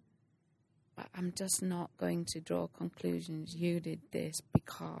happened, I'm just not going to draw conclusions. You did this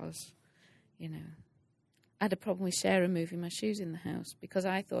because, I had a problem with Sarah moving my shoes in the house because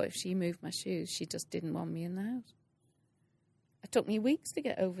I thought if she moved my shoes, she just didn't want me in the house. It took me weeks to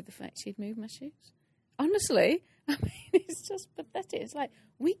get over the fact she'd moved my shoes. Honestly, it's just pathetic. It's like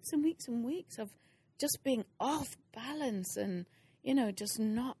weeks and weeks and weeks of just being off balance and, just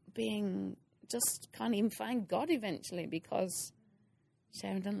not being, just can't even find God eventually because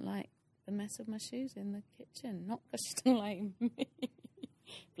Sharon doesn't like the mess of my shoes in the kitchen. Not because she doesn't like me.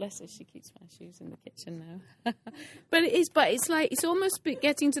 Bless her, she keeps my shoes in the kitchen now. But it's like, it's almost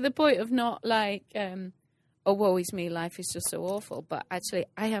getting to the point of not like, oh, woe is me, life is just so awful. But actually,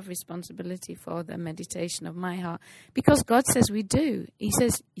 I have responsibility for the meditation of my heart because God says we do. He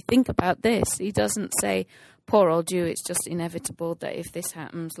says, you think about this. He doesn't say, poor old you, it's just inevitable that if this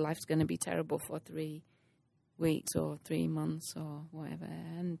happens, life's going to be terrible for 3 weeks or 3 months or whatever.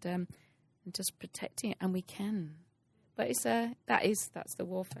 And just protecting it, and we can. But it's that's the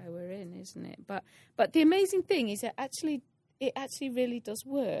warfare we're in, isn't it? But the amazing thing is that it actually really does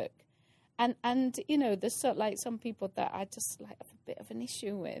work. And there's like some people that I just like have a bit of an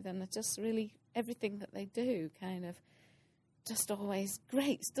issue with, and they're just really everything that they do kind of just always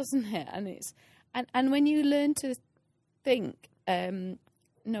grates, doesn't it? And when you learn to think,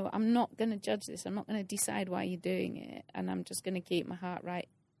 no, I'm not going to judge this. I'm not going to decide why you're doing it, and I'm just going to keep my heart right.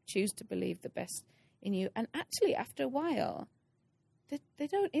 Choose to believe the best in you, and actually, after a while, they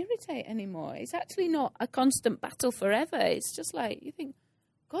don't irritate anymore. It's actually not a constant battle forever. It's just like you think,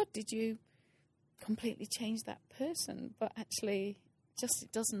 God, did you completely change that person? But actually,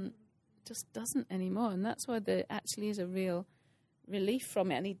 it doesn't anymore. And that's why there actually is a real relief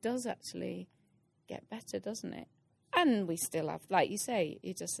from it. And it does actually get better, doesn't it? And we still have, like you say,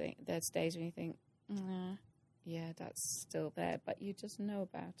 you just think, there's days when you think, yeah, that's still there. But you just know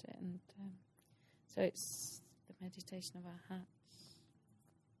about it. And so it's the meditation of our hearts.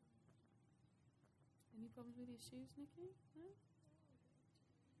 Any problems with your shoes, Nikki? No?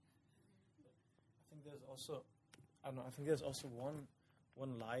 I think there's also one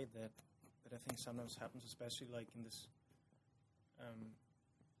lie that I think sometimes happens, especially like in this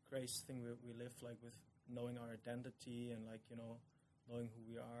grace thing we live, like with knowing our identity and like knowing who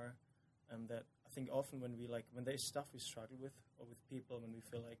we are, and that I think often when there's stuff we struggle with or with people, when we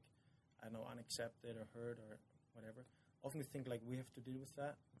feel like unaccepted or hurt or whatever, often we think like we have to deal with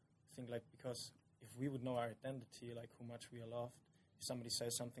that. I think like because if we would know our identity, like how much we are loved. If somebody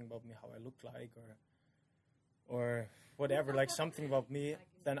says something about me, how I look like, or whatever, like something about me,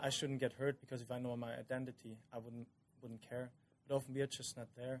 then I shouldn't get hurt because if I know my identity, I wouldn't care. But often we are just not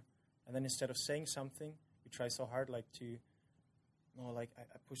there. And then instead of saying something, we try so hard like to, I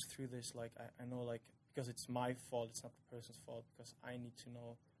push through this, like I know like because it's my fault, it's not the person's fault, because I need to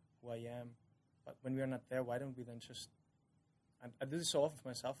know who I am. But when we are not there, why don't we then just, and I do this so often for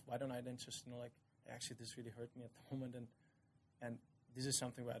myself, why don't I then just, actually this really hurt me at the moment, and this is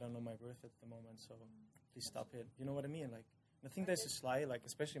something where I don't know my worth at the moment, so please stop it. You know what I mean? Like, I think there's this lie, like,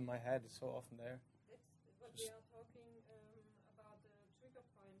 especially in my head, it's so often there. That's what we are talking about, the trigger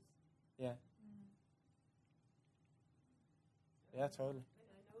points. Yeah. Yeah, totally. When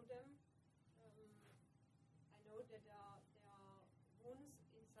I know them, I know that there are wounds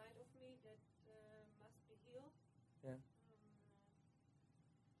inside of me that must be healed. Yeah.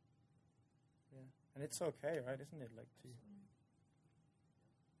 Yeah. And it's okay, right? Isn't it? Like, to...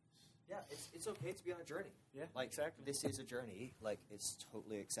 Yeah, it's okay to be on a journey. Yeah, like, exactly. This is a journey. Like, it's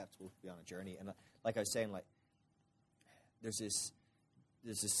totally acceptable to be on a journey. And like I was saying, like, there's this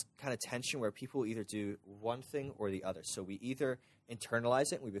kind of tension where people either do one thing or the other. So we either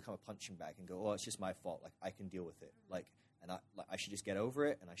internalize it and we become a punching bag and go, oh, it's just my fault. Like, I can deal with it. And I should just get over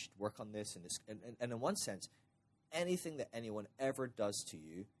it, and I should work on this. And in one sense, anything that anyone ever does to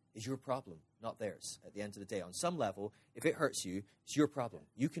you is your problem, not theirs. At the end of the day, on some level, if it hurts you, it's your problem.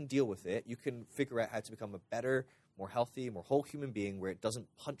 You can deal with it. You can figure out how to become a better, more healthy, more whole human being where it doesn't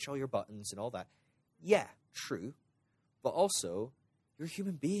punch all your buttons and all that. Yeah, true. But also, you're a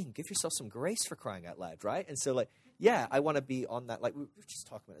human being. Give yourself some grace, for crying out loud, right? And so, like, yeah, I want to be on that, like, we were just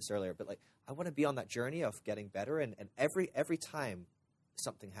talking about this earlier, but, like, I want to be on that journey of getting better, and every time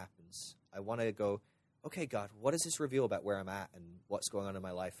something happens, I want to go, okay, God, what does this reveal about where I'm at and what's going on in my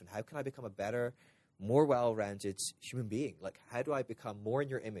life, and how can I become a better, more well-rounded human being? Like, how do I become more in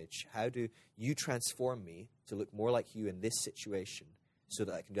your image? How do you transform me to look more like you in this situation so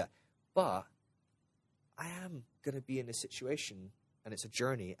that I can do that? But I am going to be in this situation, and it's a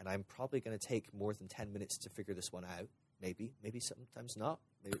journey, and I'm probably going to take more than 10 minutes to figure this one out. Maybe sometimes not.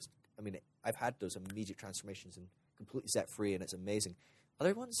 Maybe I've had those immediate transformations and completely set free, and it's amazing.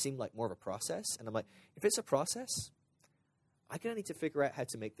 Other ones seem like more of a process. And I'm like, if it's a process, I'm going to need to figure out how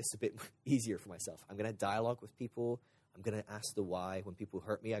to make this a bit easier for myself. I'm going to dialogue with people. I'm going to ask the why. When people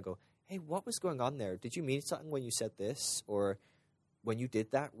hurt me, I go, hey, what was going on there? Did you mean something when you said this? Or when you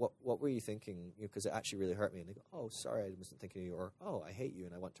did that, what were you thinking? Because it actually really hurt me. And they go, oh, sorry, I wasn't thinking of you. Or, oh, I hate you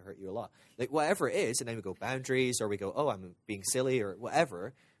and I want to hurt you a lot. Like, whatever it is. And then we go boundaries, or we go, oh, I'm being silly, or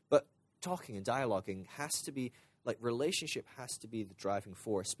whatever. But talking and dialoguing has to be, like, relationship has to be the driving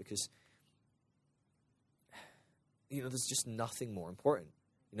force, because, there's just nothing more important.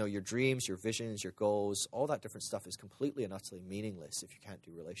 Your dreams, your visions, your goals, all that different stuff is completely and utterly meaningless if you can't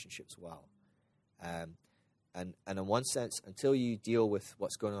do relationships well. And in one sense, until you deal with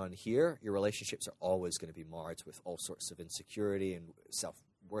what's going on here, your relationships are always going to be marred with all sorts of insecurity and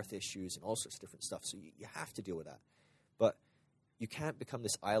self-worth issues and all sorts of different stuff. So you have to deal with that. But you can't become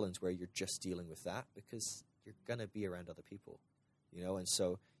this island where you're just dealing with that, because you're going to be around other people, and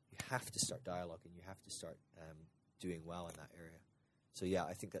so you have to start dialoguing. You have to start doing well in that area. So yeah,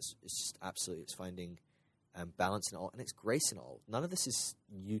 I think it's just absolutely, it's finding balance in all, and it's grace in all. None of this is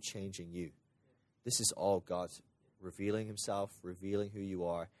you changing you. This is all God revealing himself, revealing who you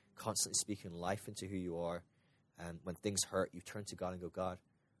are, constantly speaking life into who you are. And when things hurt, you turn to God and go, God,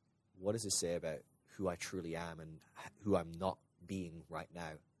 what does this say about who I truly am and who I'm not being right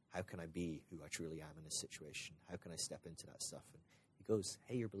now? How can I be who I truly am in this situation? How can I step into that stuff? And he goes,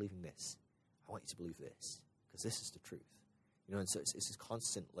 hey, you're believing this. I want you to believe this, because this is the truth. And so it's this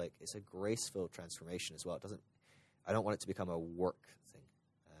constant, like, it's a grace-filled transformation as well. I don't want it to become a work thing.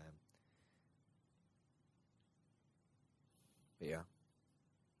 But yeah,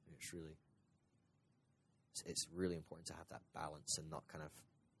 it's really important to have that balance and not kind of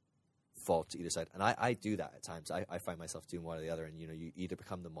fall to either side. And I do that at times. I find myself doing one or the other, and you either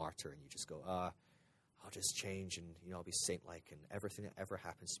become the martyr and you just go, I'll just change, and I'll be saint-like, and everything that ever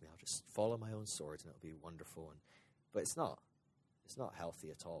happens to me, I'll just follow my own sword and it'll be wonderful. But it's not healthy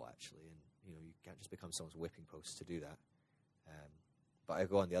at all, actually. And you can't just become someone's whipping post to do that. But I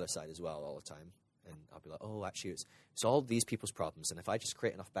go on the other side as well all the time, and I'll be like, oh, actually, it's all these people's problems, and if I just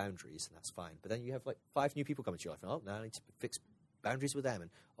create enough boundaries, then that's fine. But then you have like 5 new people coming to your life, and now I need to fix boundaries with them.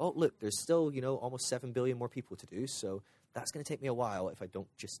 And oh, look, there's still almost 7 billion more people to do, so that's going to take me a while if I don't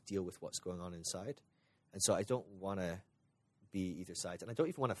just deal with what's going on inside. And so I don't want to be either side, and I don't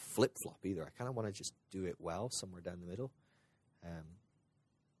even want to flip-flop either. I kind of want to just do it well somewhere down the middle.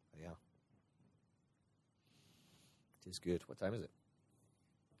 But yeah, it is good. What time is it?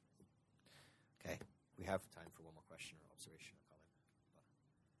 Okay, we have time for one more question or observation or comment. But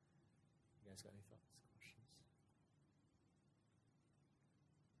you guys got any thoughts, questions?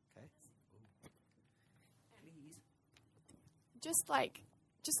 Okay. Please.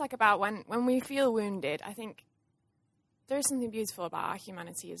 Just like about when we feel wounded, I think there is something beautiful about our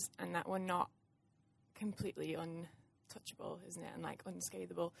humanity, and that we're not completely untouchable, isn't it? And like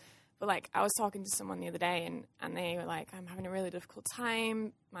unscalable. But like I was talking to someone the other day, and they were like, I'm having a really difficult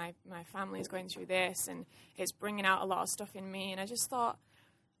time. My family is going through this, and it's bringing out a lot of stuff in me. And I just thought,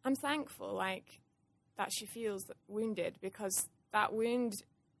 I'm thankful like that she feels wounded, because that wound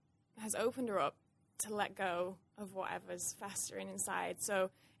has opened her up to let go of whatever's festering inside. So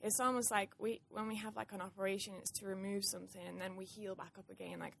it's almost like when we have like an operation, it's to remove something, and then we heal back up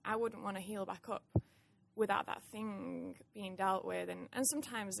again. Like I wouldn't want to heal back up without that thing being dealt with. And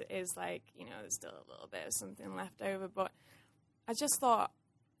sometimes it is like, there's still a little bit of something left over. But I just thought,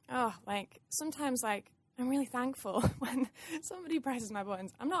 sometimes like I'm really thankful when somebody presses my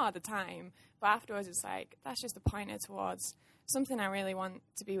buttons. I'm not at the time, but afterwards it's like, that's just a pointer towards something I really want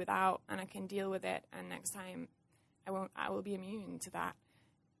to be without, and I can deal with it. And next time I will be immune to that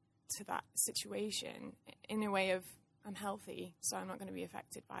situation in a way of I'm healthy, so I'm not going to be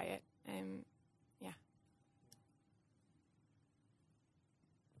affected by it. Yeah.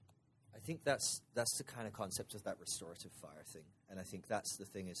 I think that's the kind of concept of that restorative fire thing. And I think that's the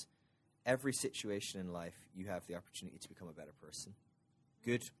thing is, every situation in life, you have the opportunity to become a better person.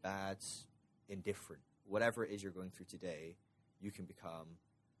 Good, bad, indifferent. Whatever it is you're going through today, you can become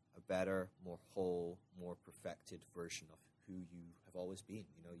a better, more whole, more perfected version of who you have always been.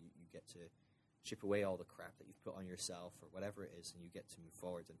 You get to chip away all the crap that you've put on yourself or whatever it is, and you get to move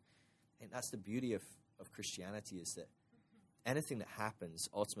forward. And I think that's the beauty of Christianity, is that anything that happens,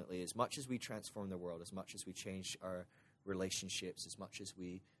 ultimately, as much as we transform the world, as much as we change our relationships, as much as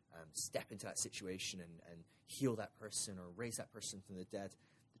we step into that situation and heal that person or raise that person from the dead,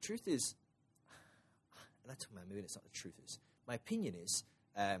 the truth is, and maybe it's not the truth is, my opinion is,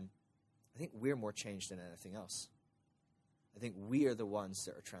 I think we're more changed than anything else. I think we are the ones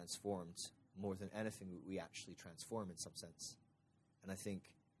that are transformed more than anything we actually transform in some sense. And I think,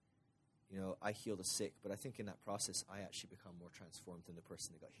 I heal the sick, but I think in that process, I actually become more transformed than the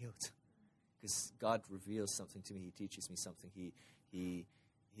person that got healed. Because God reveals something to me. He teaches me something. He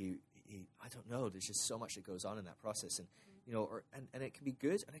I don't know. There's just so much that goes on in that process. And, and it can be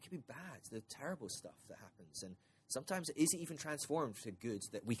good and it can be bad. The terrible stuff that happens. And sometimes it isn't even transformed to good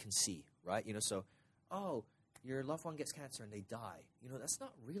that we can see, right? So, your loved one gets cancer and they die. That's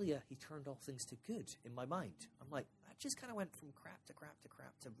not really he turned all things to good in my mind. I'm like, that just kind of went from crap to crap to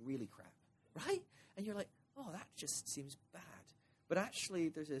crap to really crap, right? And you're like, that just seems bad. But actually,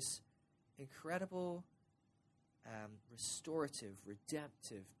 there's this incredible, restorative,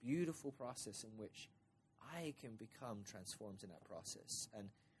 redemptive, beautiful process in which I can become transformed in that process. And,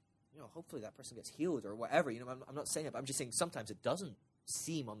 hopefully that person gets healed or whatever. I'm not saying it, but I'm just saying sometimes it doesn't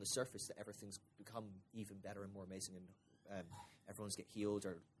seem on the surface that everything's become even better and more amazing and everyone's get healed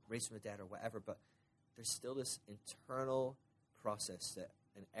or raised from the dead or whatever, but there's still this internal process that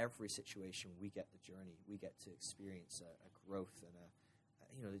in every situation we get the journey, we get to experience a growth and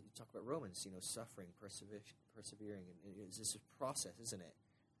you talk about Romans, suffering, persevering, and it's this process, isn't it?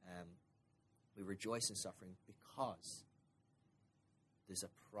 We rejoice in suffering because there's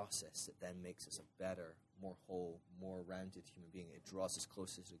a process that then makes us a better, more whole, more rounded human being. It draws us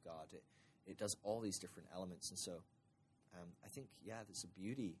closer to God. It does all these different elements. And so I think, there's a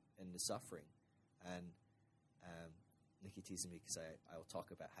beauty in the suffering. And Nikki teasing me because I will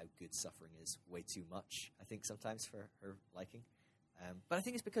talk about how good suffering is way too much, I think, sometimes for her liking. But I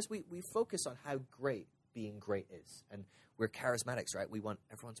think it's because we focus on how great being great is. And we're charismatics, right? We want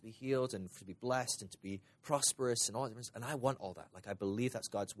everyone to be healed and to be blessed and to be prosperous and all that. And I want all that. Like, I believe that's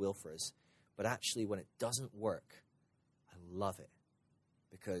God's will for us. But actually, when it doesn't work, I love it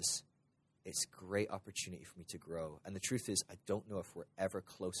because it's a great opportunity for me to grow. And the truth is, I don't know if we're ever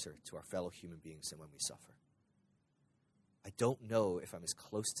closer to our fellow human beings than when we suffer. I don't know if I'm as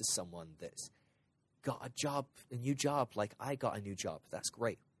close to someone that's got a new job, like I got a new job. That's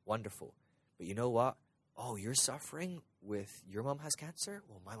great, wonderful. But you know what? Oh, you're suffering with your mom has cancer?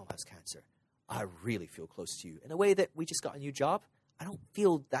 Well, my mom has cancer. I really feel close to you. In a way that we just got a new job, I don't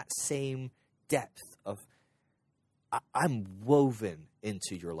feel that same depth of, I'm woven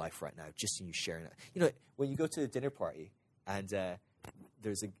into your life right now, just in you sharing it. When you go to a dinner party and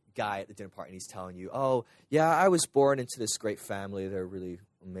there's a guy at the dinner party and he's telling you, I was born into this great family. They're really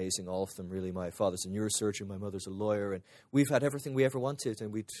amazing, all of them, really. My father's a neurosurgeon, my mother's a lawyer, and we've had everything we ever wanted,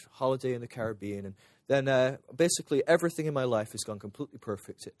 and we'd holiday in the Caribbean, and then basically everything in my life has gone completely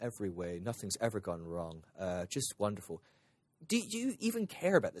perfect in every way. Nothing's ever gone wrong. Just wonderful. Do you even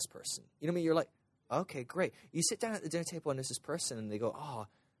care about this person? You know what I mean? You're like, okay, great. You sit down at the dinner table and there's this person, and they go,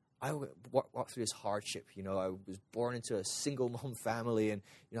 I walked through this hardship. I was born into a single mom family, and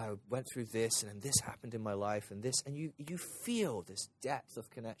I went through this, and then this happened in my life, and this, and you feel this depth of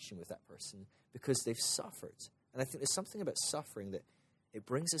connection with that person because they've suffered. And I think there's something about suffering that it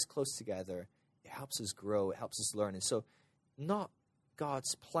brings us close together. It helps us grow. It helps us learn. And so, not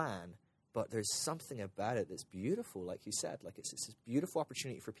God's plan, but there's something about it that's beautiful, like you said. Like it's this beautiful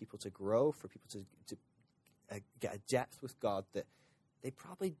opportunity for people to grow, for people to get a depth with God that they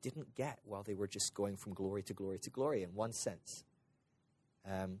probably didn't get while they were just going from glory to glory to glory in one sense.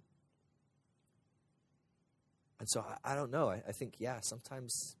 And so I don't know. I think,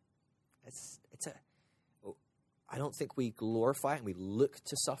 sometimes I don't think we glorify it and we look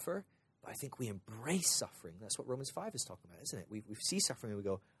to suffer, but I think we embrace suffering. That's what Romans 5 is talking about, isn't it? We see suffering and we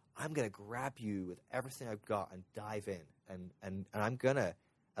go, I'm going to grab you with everything I've got and dive in. And I'm going to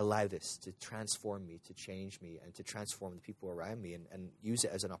allow this to transform me, to change me, and to transform the people around me, and use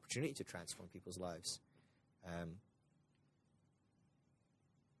it as an opportunity to transform people's lives.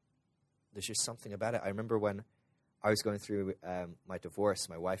 There's just something about it. I remember when I was going through my divorce,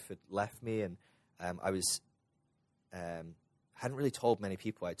 my wife had left me, and I was hadn't really told many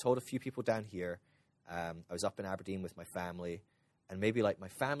people. I told a few people down here. I was up in Aberdeen with my family, and maybe like my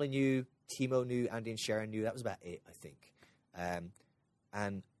family knew, Timo knew, Andy and Sharon knew. That was about it, I think.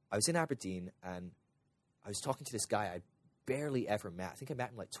 And I was in Aberdeen, and I was talking to this guy I barely ever met. I think I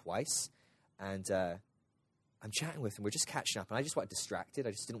met him like twice, and I'm chatting with him. We're just catching up, and I just got distracted.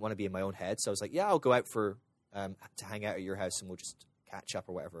 I just didn't want to be in my own head, so I was like, I'll go out to hang out at your house, and we'll just catch up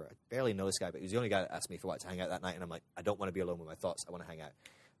or whatever. I barely know this guy, but he was the only guy that asked me if I wanted to hang out that night, and I'm like, I don't want to be alone with my thoughts. I want to hang out.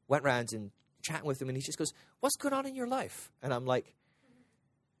 Went round and chatting with him, and he just goes, what's going on in your life? And I'm like,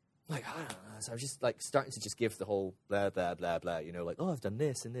 I don't know. So I was just like starting to just give the whole blah, blah, blah, blah, like, I've done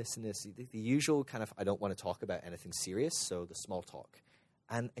this and this and this. The usual kind of, I don't want to talk about anything serious, so the small talk.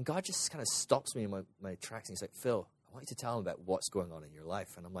 And God just kind of stops me in my tracks, and he's like, Phil, I want you to tell him about what's going on in your life.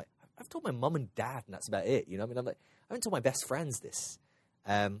 And I'm like, I've told my mum and dad, and that's about it. You know, I mean, I haven't told my best friends this.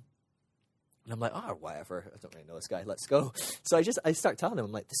 And I'm like, oh, whatever. I don't really know this guy. Let's go. So I start telling him,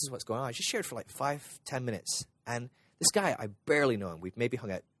 I'm like, this is what's going on. I just shared for like 5-10 minutes. And this guy, I barely know him. We've maybe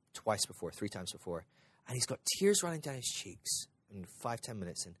hung out 3 times before. And he's got tears running down his cheeks in 5-10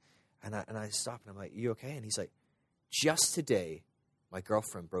 minutes. And I stop and I'm like, you okay? And he's like, just today, my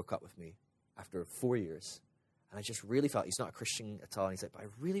girlfriend broke up with me after 4 years. And I just really felt, he's not a Christian at all. And he's like, but I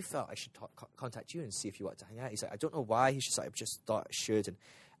really felt I should contact you and see if you wanted to hang out. He's like, I don't know why. He's just like, I just thought I should.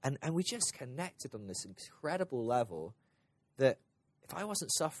 And we just connected on this incredible level that if I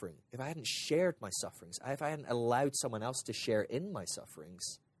wasn't suffering, if I hadn't shared my sufferings, if I hadn't allowed someone else to share in my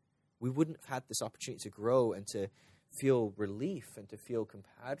sufferings, we wouldn't have had this opportunity to grow and to feel relief and to feel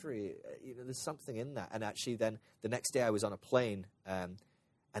camaraderie. You know, there's something in that. And actually then the next day I was on a plane and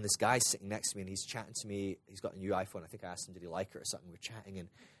this guy's sitting next to me and he's chatting to me. He's got a new iPhone. I think I asked him, did he like it or something? We're chatting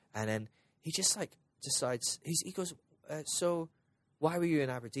and then he just like decides, he goes, so why were you in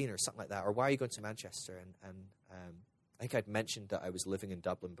Aberdeen or something like that? Or why are you going to Manchester? And I think I'd mentioned that I was living in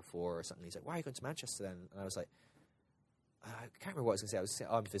Dublin before or something. He's like, why are you going to Manchester then? And I was like, I can't remember what I was going to say. I was saying,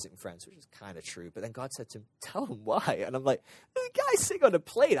 I'm visiting friends, which is kind of true. But then God said to him, tell him why. And I'm like, the guy's sitting on a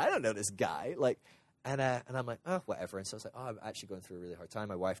plane. I don't know this guy. Like, and I'm like, oh, whatever. And so I was like, oh, I'm actually going through a really hard time.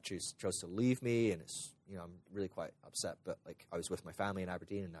 My wife chose to leave me, and it's, you know, I'm really quite upset. But like, I was with my family in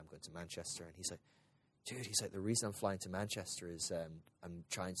Aberdeen, and now I'm going to Manchester. And he's like, dude, he's like, the reason I'm flying to Manchester is I'm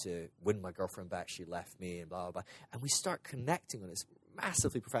trying to win my girlfriend back. She left me, and blah, blah, blah. And we start connecting on this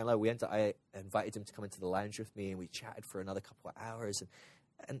massively profound level. I invited him to come into the lounge with me, and we chatted for another couple of hours.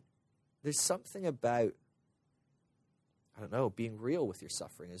 And there's something about, I don't know, being real with your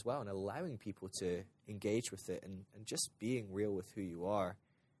suffering as well and allowing people to engage with it and just being real with who you are.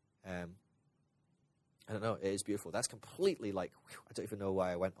 I don't know, it is beautiful. That's completely like, whew, I don't even know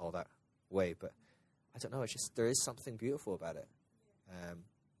why I went all that way, but I don't know, it's just, there is something beautiful about it.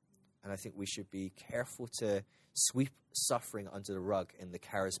 And I think we should be careful to sweep suffering under the rug in the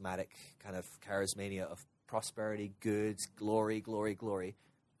charismatic kind of charismania of prosperity, goods, glory, glory, glory.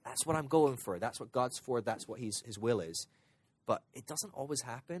 That's what I'm going for. That's what God's for. That's what his will is. But it doesn't always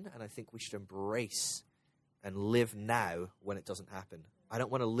happen, and I think we should embrace and live now when it doesn't happen. I don't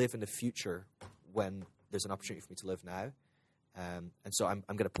want to live in the future when there's an opportunity for me to live now. And so I'm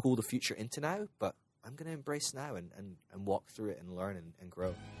going to pull the future into now, but I'm going to embrace now and walk through it and learn and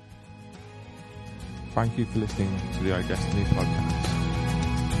grow. Thank you for listening to the iDestiny podcast.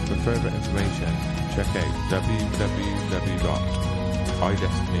 For further information, check out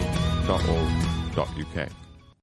www.idestiny.org.uk.